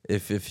 Like,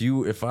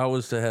 if I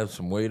was to have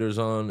some waders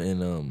on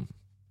in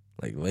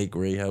like Lake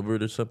Ray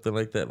Hubbard or something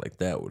like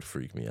that would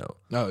freak me out.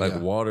 Oh, like yeah.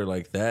 water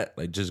like that,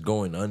 like just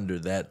going under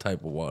that type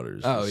of water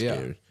is Oh, yeah.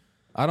 scary.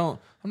 I'm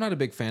not a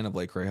big fan of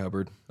Lake Ray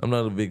Hubbard. I'm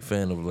not a big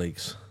fan of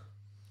lakes.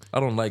 I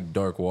don't like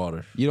dark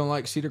water. You don't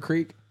like Cedar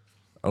Creek?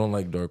 I don't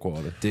like dark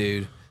water.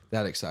 Dude,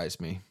 that excites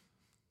me.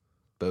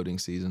 Boating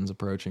season's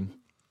approaching.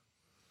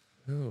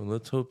 Oh,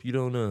 let's hope you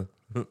don't.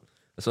 I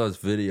saw this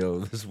video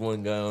of this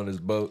one guy on his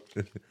boat,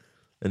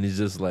 and he's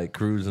just like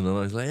cruising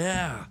along. He's like,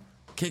 "Yeah,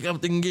 kick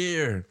up the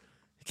gear."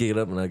 Kick it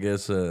up, and I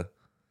guess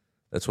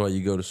that's why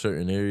you go to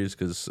certain areas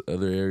because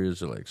other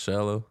areas are like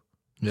shallow.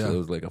 Yeah. So it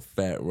was like a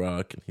fat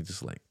rock, and he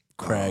just like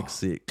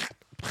cracks it.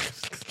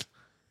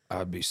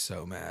 I'd be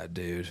so mad,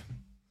 dude.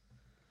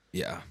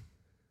 Yeah.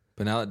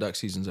 But now that duck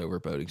season's over,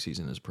 boating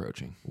season is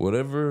approaching.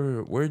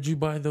 Where'd you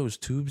buy those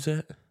tubes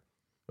at?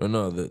 Or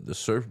no, the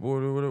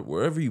surfboard or whatever.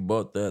 Wherever you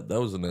bought that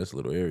was a nice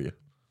little area.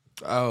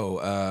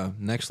 Oh,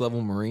 Next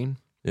Level Marine.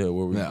 Yeah,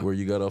 where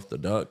you got off the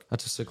dock.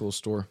 That's a sick little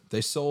store.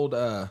 They sold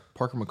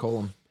Parker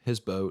McCollum his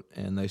boat,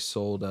 and they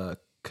sold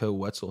Co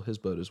Wetzel his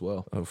boat as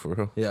well. Oh, for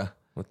real? Yeah.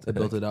 What the They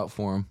built it out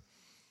for him.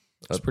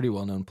 It's a pretty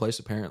well-known place,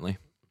 apparently.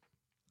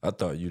 I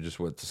thought you just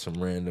went to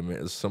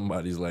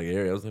somebody's like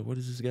area. I was like, what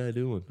is this guy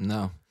doing?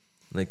 No.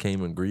 And they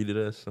came and greeted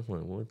us. I'm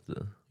like, what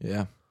the?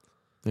 Yeah.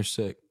 They're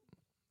sick.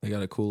 They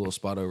got a cool little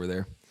spot over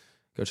there.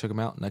 Go check them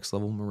out. Next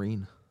Level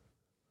Marine.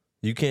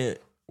 You can't.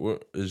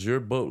 Is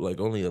your boat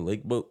like only a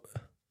lake boat?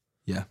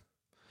 Yeah.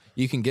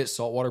 You can get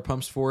saltwater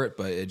pumps for it,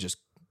 but it just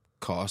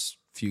costs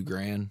a few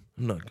grand.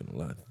 I'm not gonna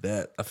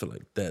lie. I feel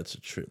like that's a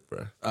trip,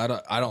 bro. I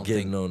don't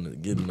Getting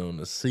think on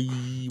the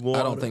sea water.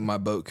 I don't think my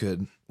boat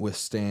could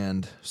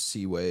withstand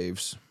sea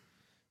waves.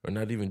 Or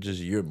not even just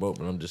your boat,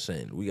 but I'm just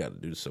saying we got to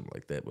do something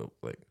like that. But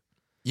like,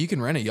 You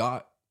can rent a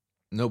yacht.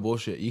 No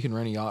bullshit. You can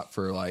rent a yacht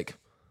for like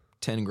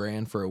 10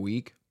 grand for a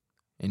week,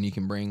 and you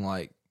can bring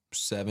like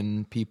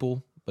 7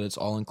 people, but it's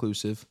all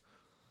inclusive.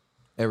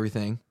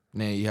 Everything.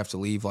 Now you have to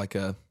leave like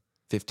a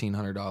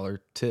 $1,500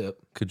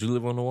 tip. could you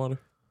live on the water?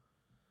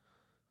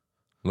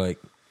 Like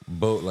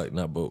boat, like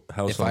not boat,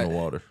 house on the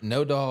water.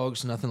 No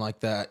dogs, nothing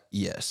like that.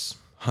 Yes,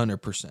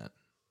 100%.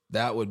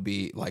 That would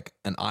be like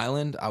an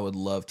island. I would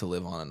love to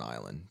live on an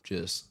island.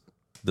 Just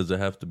Does it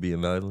have to be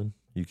an island?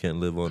 You can't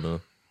live on a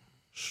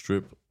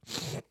strip.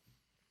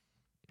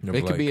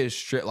 it could be a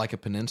strip, like a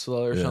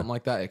peninsula or something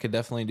like that. It could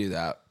definitely do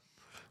that.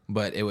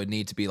 But it would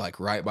need to be like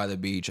right by the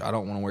beach. I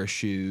don't want to wear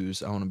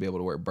shoes. I want to be able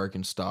to wear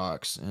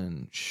Birkenstocks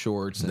and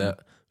shorts. And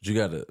You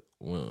gotta.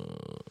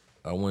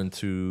 I went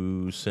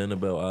to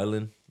Sanibel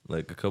Island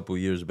like a couple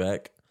years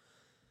back,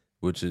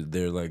 which is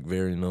they're like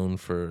very known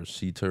for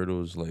sea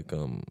turtles, like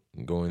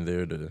going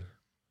there to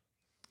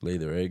lay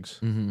their eggs.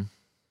 Mhm.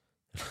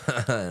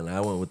 And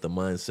I went with the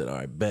mindset, all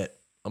right, bet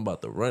I'm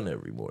about to run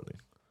every morning,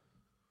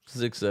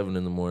 6, 7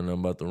 in the morning. I'm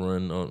about to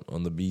run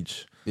on the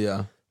beach.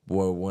 Yeah.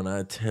 Boy, when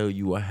I tell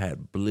you I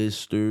had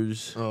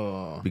blisters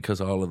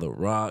because of all of the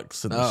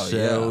rocks and the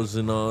shells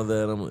and all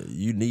that, I'm like,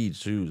 you need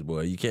shoes,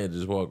 boy. You can't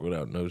just walk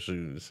without no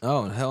shoes.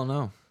 Oh, hell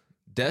no.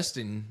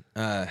 Destin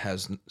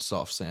has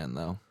soft sand,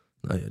 though.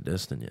 Oh, yeah,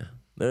 Destin, yeah.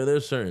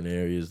 There's certain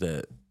areas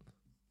that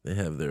they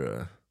have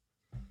their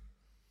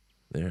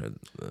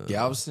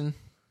Galveston?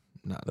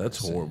 That's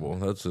horrible.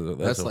 That's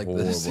like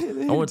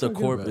horrible. I went to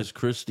Corpus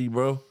Christi,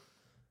 bro,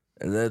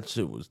 and that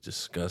shit was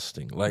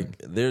disgusting. Like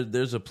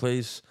there's a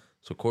place.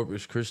 So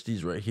Corpus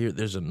Christi's right here.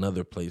 There's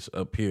another place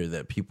up here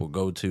that people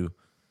go to,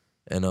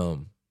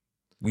 and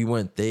we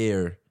went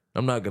there.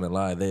 I'm not gonna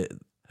lie.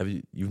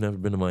 You've never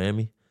been to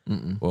Miami?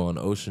 Mm-mm. Well, on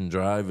Ocean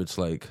Drive, it's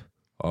like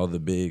all the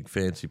big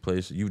fancy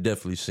places. You've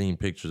definitely seen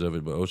pictures of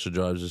it, but Ocean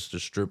Drive is just a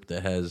strip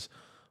that has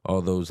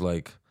all those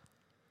like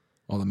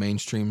all the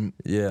mainstream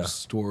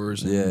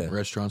stores and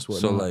restaurants.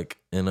 Whatnot. So like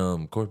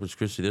in Corpus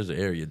Christi, there's an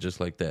area just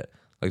like that.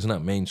 Like it's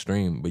not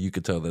mainstream, but you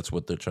could tell that's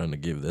what they're trying to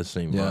give, that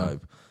same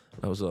vibe.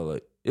 I was all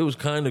like, it was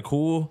kind of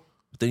cool.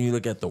 But then you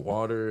look at the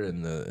water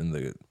and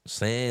the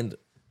sand,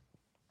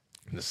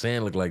 and the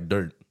sand looked like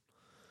dirt.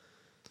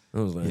 I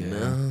was like,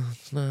 no,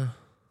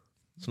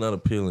 it's not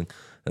appealing.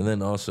 And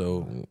then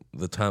also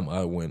the time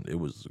I went, it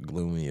was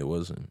gloomy. It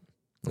wasn't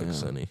like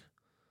sunny.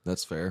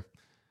 That's fair.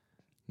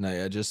 No,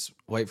 yeah, just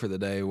wait for the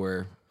day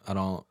where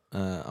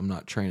I'm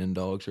not training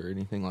dogs or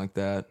anything like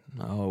that.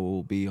 I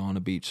will be on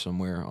a beach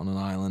somewhere on an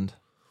island.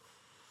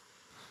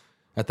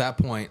 At that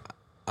point,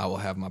 I will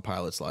have my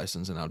pilot's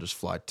license and I'll just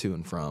fly to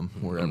and from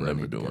wherever I'm I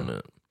never need to doing go.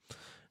 that.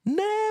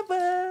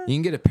 Never. You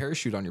can get a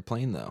parachute on your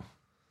plane though.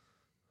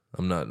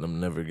 I'm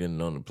never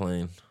getting on the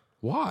plane.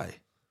 Why?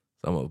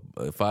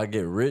 If I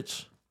get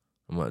rich,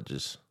 I'm gonna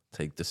just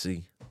take the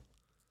sea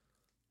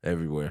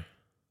everywhere.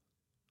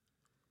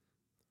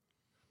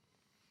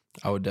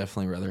 I would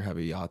definitely rather have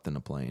a yacht than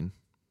a plane,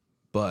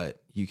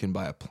 but you can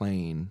buy a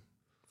plane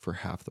for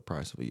half the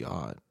price of a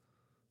yacht.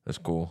 That's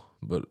cool,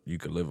 but you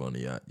could live on a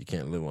yacht. You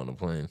can't live on a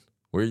plane.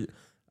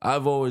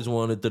 I've always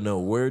wanted to know,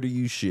 where do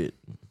you shit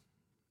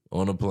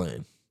on a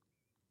plane?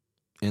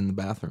 In the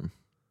bathroom.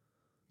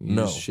 You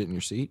just shit in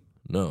your seat?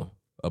 No,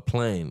 a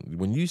plane.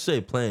 When you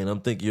say plane,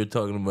 I'm thinking you're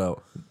talking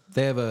about.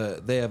 They have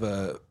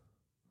a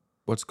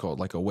what's it called,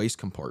 like a waste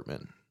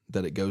compartment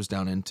that it goes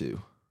down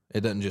into.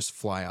 It doesn't just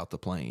fly out the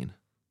plane.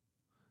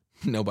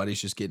 Nobody's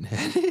just getting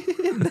hit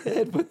in the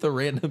head with the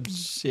random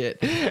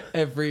shit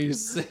every 2,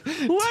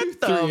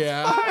 3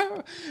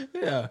 hours.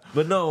 Yeah,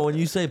 but no, when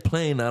you say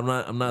plane,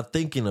 I'm not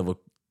thinking of a.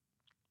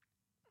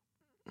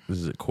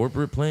 Is it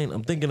corporate plane?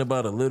 I'm thinking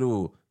about a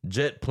little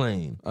jet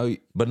plane. Oh,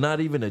 but not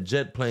even a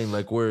jet plane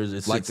like where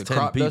it's like the 10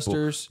 crop people.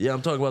 dusters. Yeah,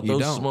 I'm talking about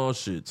those small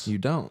shits. You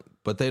don't,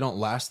 but they don't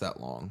last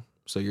that long.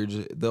 So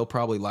they'll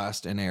probably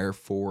last in air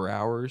 4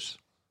 hours,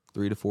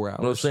 3 to 4 hours.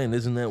 What I'm saying,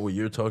 isn't that what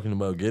you're talking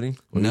about getting?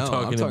 When No, you're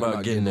talking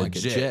about getting like a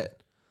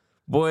jet.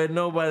 Boy,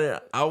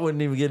 I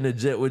wouldn't even get in a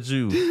jet with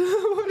you. What do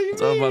you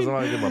mean? I'm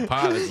about to get my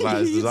pilot's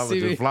license. I'm going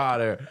to just fly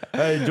there.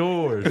 Hey,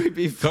 George,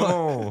 come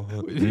on.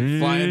 We'd be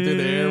flying through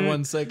the air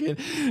 1 second,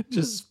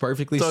 just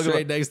perfectly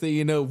straight. Next thing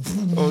you know,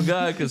 oh,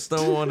 God, because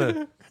someone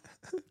to...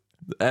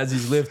 As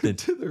he's lifting.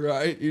 To the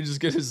right, you're just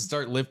going to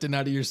start lifting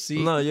out of your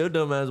seat. No, your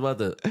dumb ass about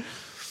to...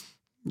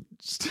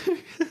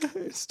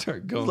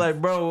 Start going. It's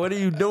like, bro, what are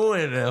you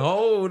doing?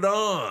 Hold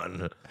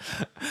on.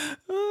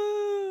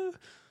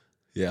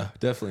 Yeah,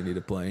 definitely need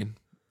a plane.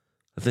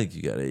 I think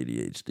you got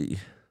ADHD.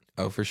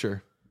 Oh, for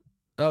sure.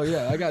 Oh,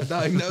 yeah. I got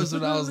diagnosed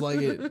when I was like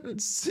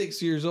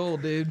 6 years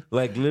old, dude.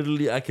 Like,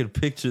 literally, I could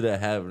picture that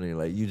happening.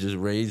 Like, you just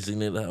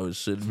raising it how it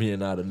should be,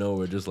 and out of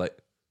nowhere, just like...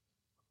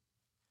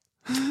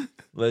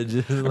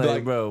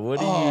 like, bro, what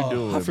are you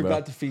doing, I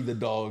forgot to feed the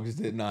dogs,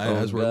 didn't I,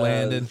 as we're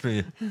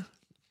landing.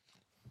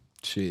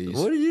 Jeez.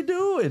 What are you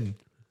doing?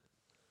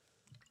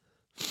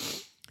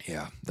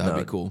 Yeah, that'd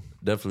be cool.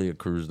 Definitely a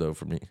cruise, though,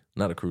 for me.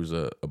 Not a cruise,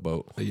 a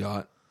boat. A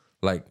yacht.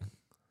 Like,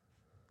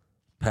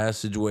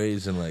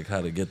 passageways and, like,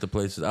 how to get to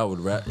places.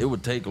 It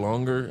would take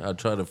longer. I'd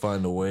try to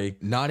find a way.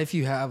 Not if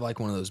you have, like,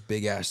 one of those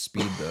big-ass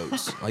speed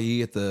boats. Like, you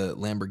get the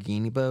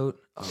Lamborghini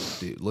boat. Oh,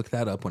 dude, look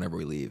that up whenever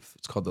we leave.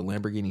 It's called the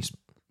Lamborghini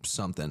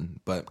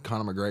something, but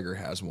Conor McGregor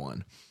has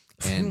one.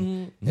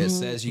 And it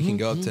says you can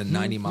go up to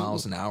 90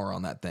 miles an hour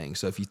on that thing.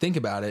 So if you think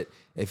about it,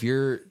 if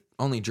you're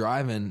only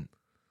driving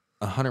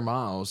 100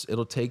 miles,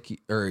 it'll take you,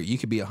 or you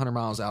could be 100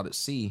 miles out at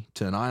sea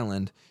to an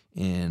island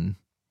in,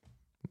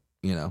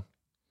 an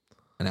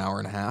hour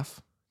and a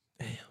half.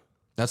 Damn.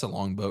 That's a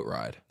long boat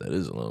ride. That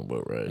is a long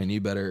boat ride. And you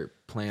better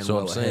plan so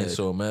well I'm saying, ahead.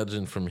 So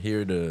imagine from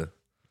here to,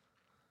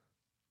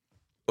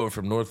 or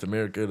from North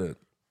America to,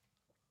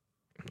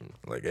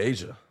 like,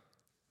 Asia.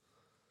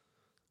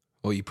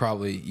 Well, you'd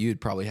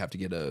probably have to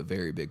get a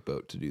very big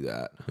boat to do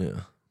that.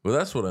 Yeah. Well,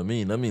 that's what I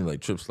mean. I mean, like,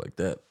 trips like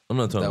that. I'm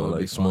not talking about,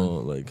 like,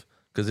 small, like,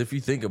 because if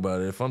you think about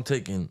it, if I'm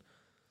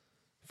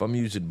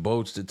using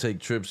boats to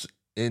take trips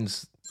in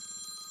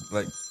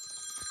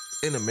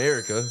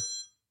America,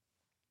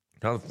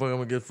 how the fuck I'm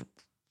going to get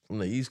from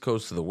the East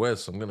Coast to the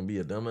West? I'm going to be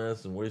a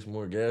dumbass and waste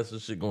more gas and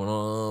shit going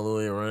all the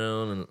way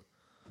around. And at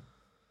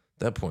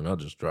that point, I'll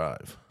just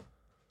drive.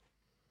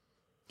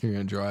 You're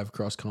gonna drive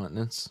across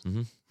continents.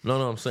 Mm-hmm.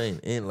 No, I'm saying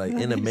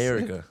in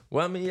America.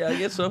 Well, I mean, yeah, I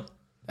guess so.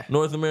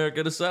 North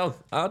America to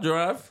South. I'll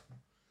drive.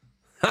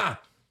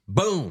 Ha!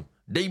 Boom!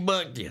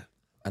 Debunked you.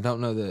 I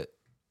don't know that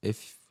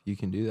if you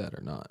can do that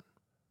or not.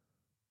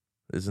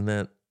 Isn't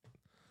that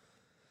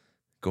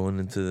going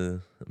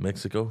into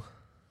Mexico?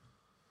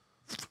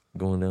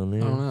 Going down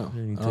there? I don't know.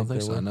 Yeah, I don't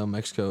think so. I know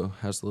Mexico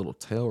has the little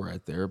tail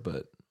right there,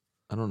 but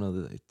I don't know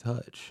that they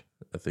touch.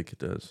 I think it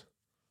does.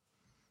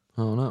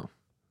 I don't know.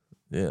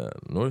 Yeah,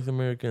 North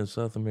America and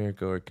South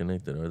America are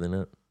connected, are they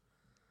not?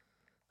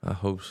 I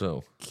hope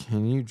so.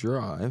 Can you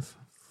drive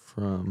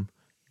from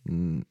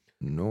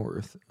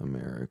North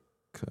America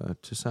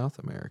to South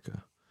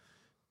America?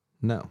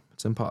 No,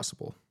 it's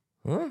impossible.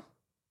 Huh?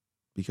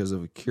 Because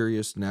of a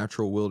curious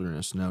natural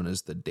wilderness known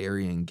as the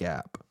Darien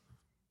Gap.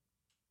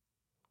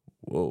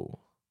 Whoa.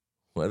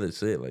 Why did they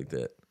say it like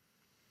that?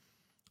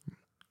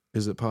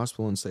 Is it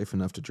possible and safe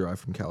enough to drive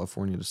from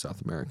California to South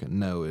America?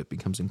 No, it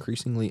becomes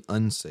increasingly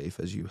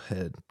unsafe as you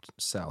head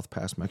south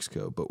past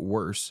Mexico. But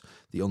worse,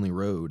 the only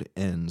road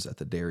ends at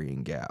the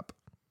Darien Gap.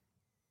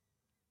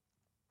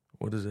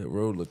 What does that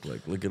road look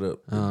like? Look it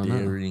up. The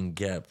Darien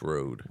Gap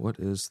Road. What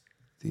is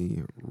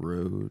the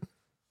road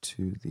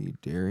to the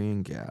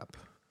Darien Gap?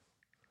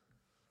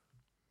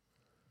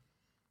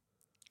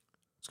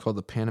 It's called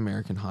the Pan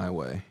American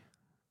Highway.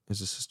 It's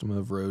a system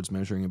of roads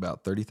measuring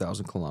about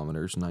 30,000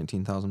 kilometers,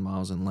 19,000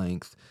 miles in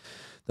length,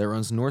 that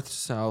runs north to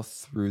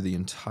south through the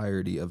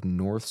entirety of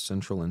North,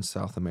 Central, and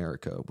South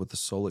America, with the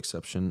sole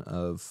exception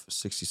of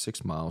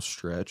 66-mile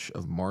stretch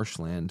of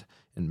marshland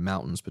and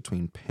mountains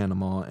between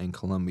Panama and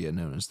Colombia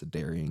known as the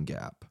Darien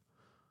Gap.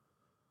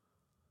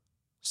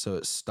 So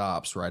it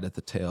stops right at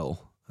the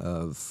tail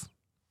of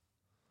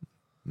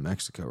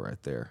Mexico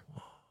right there.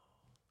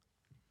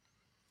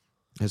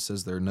 It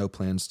says there are no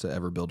plans to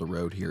ever build a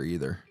road here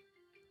either.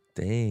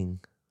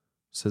 Dang. It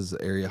says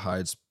the area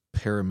hides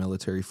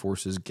paramilitary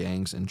forces,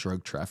 gangs, and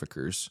drug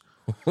traffickers.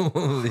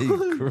 Holy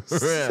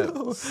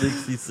crap.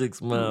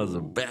 66 miles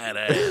of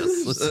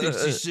badass.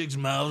 66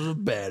 miles of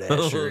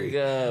badassery.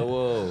 Oh, God.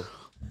 Whoa.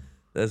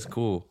 That's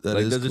cool. That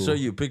is does cool. it show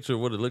you a picture of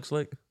what it looks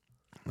like?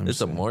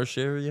 It's a marsh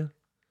area?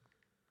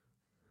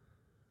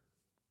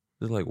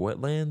 Is it like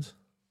wetlands?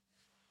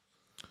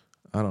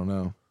 I don't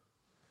know.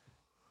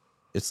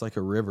 It's like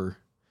a river.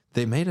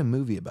 They made a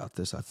movie about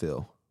this, I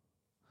feel.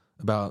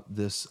 About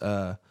this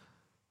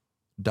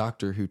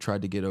doctor who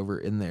tried to get over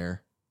in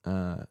there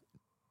to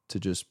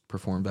just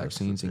perform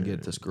vaccines and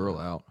get this girl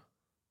out.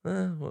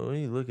 Well,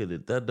 when you look at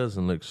it, that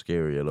doesn't look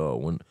scary at all.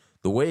 When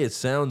the way it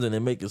sounds and they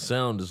make it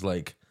sound is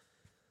like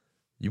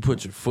you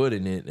put your foot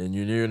in it and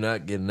you're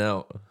not getting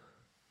out.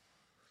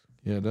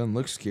 Yeah, it doesn't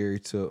look scary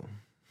till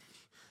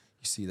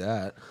you see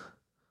that.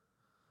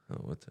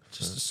 Oh, what the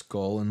Just a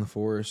skull in the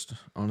forest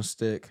on a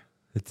stick.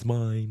 It's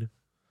mine.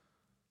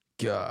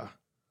 God.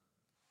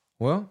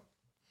 Well,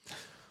 I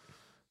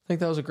think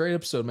that was a great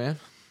episode, man.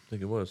 I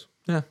think it was.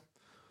 Yeah.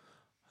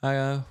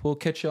 We'll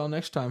catch y'all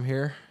next time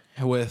here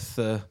with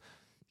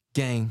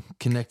gang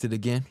connected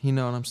again. You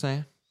know what I'm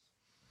saying?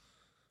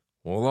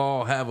 We'll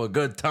all have a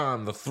good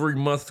time. The Three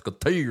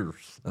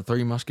Musketeers. The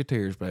Three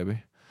Musketeers,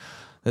 baby.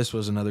 This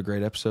was another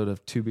great episode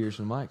of Two Beers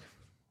and Mike.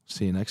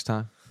 See you next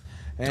time.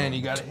 And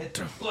you got to hit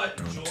the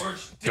button,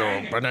 George.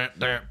 Dang it.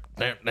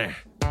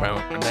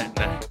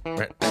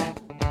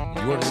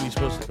 You weren't really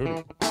supposed to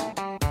hit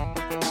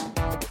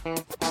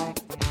it.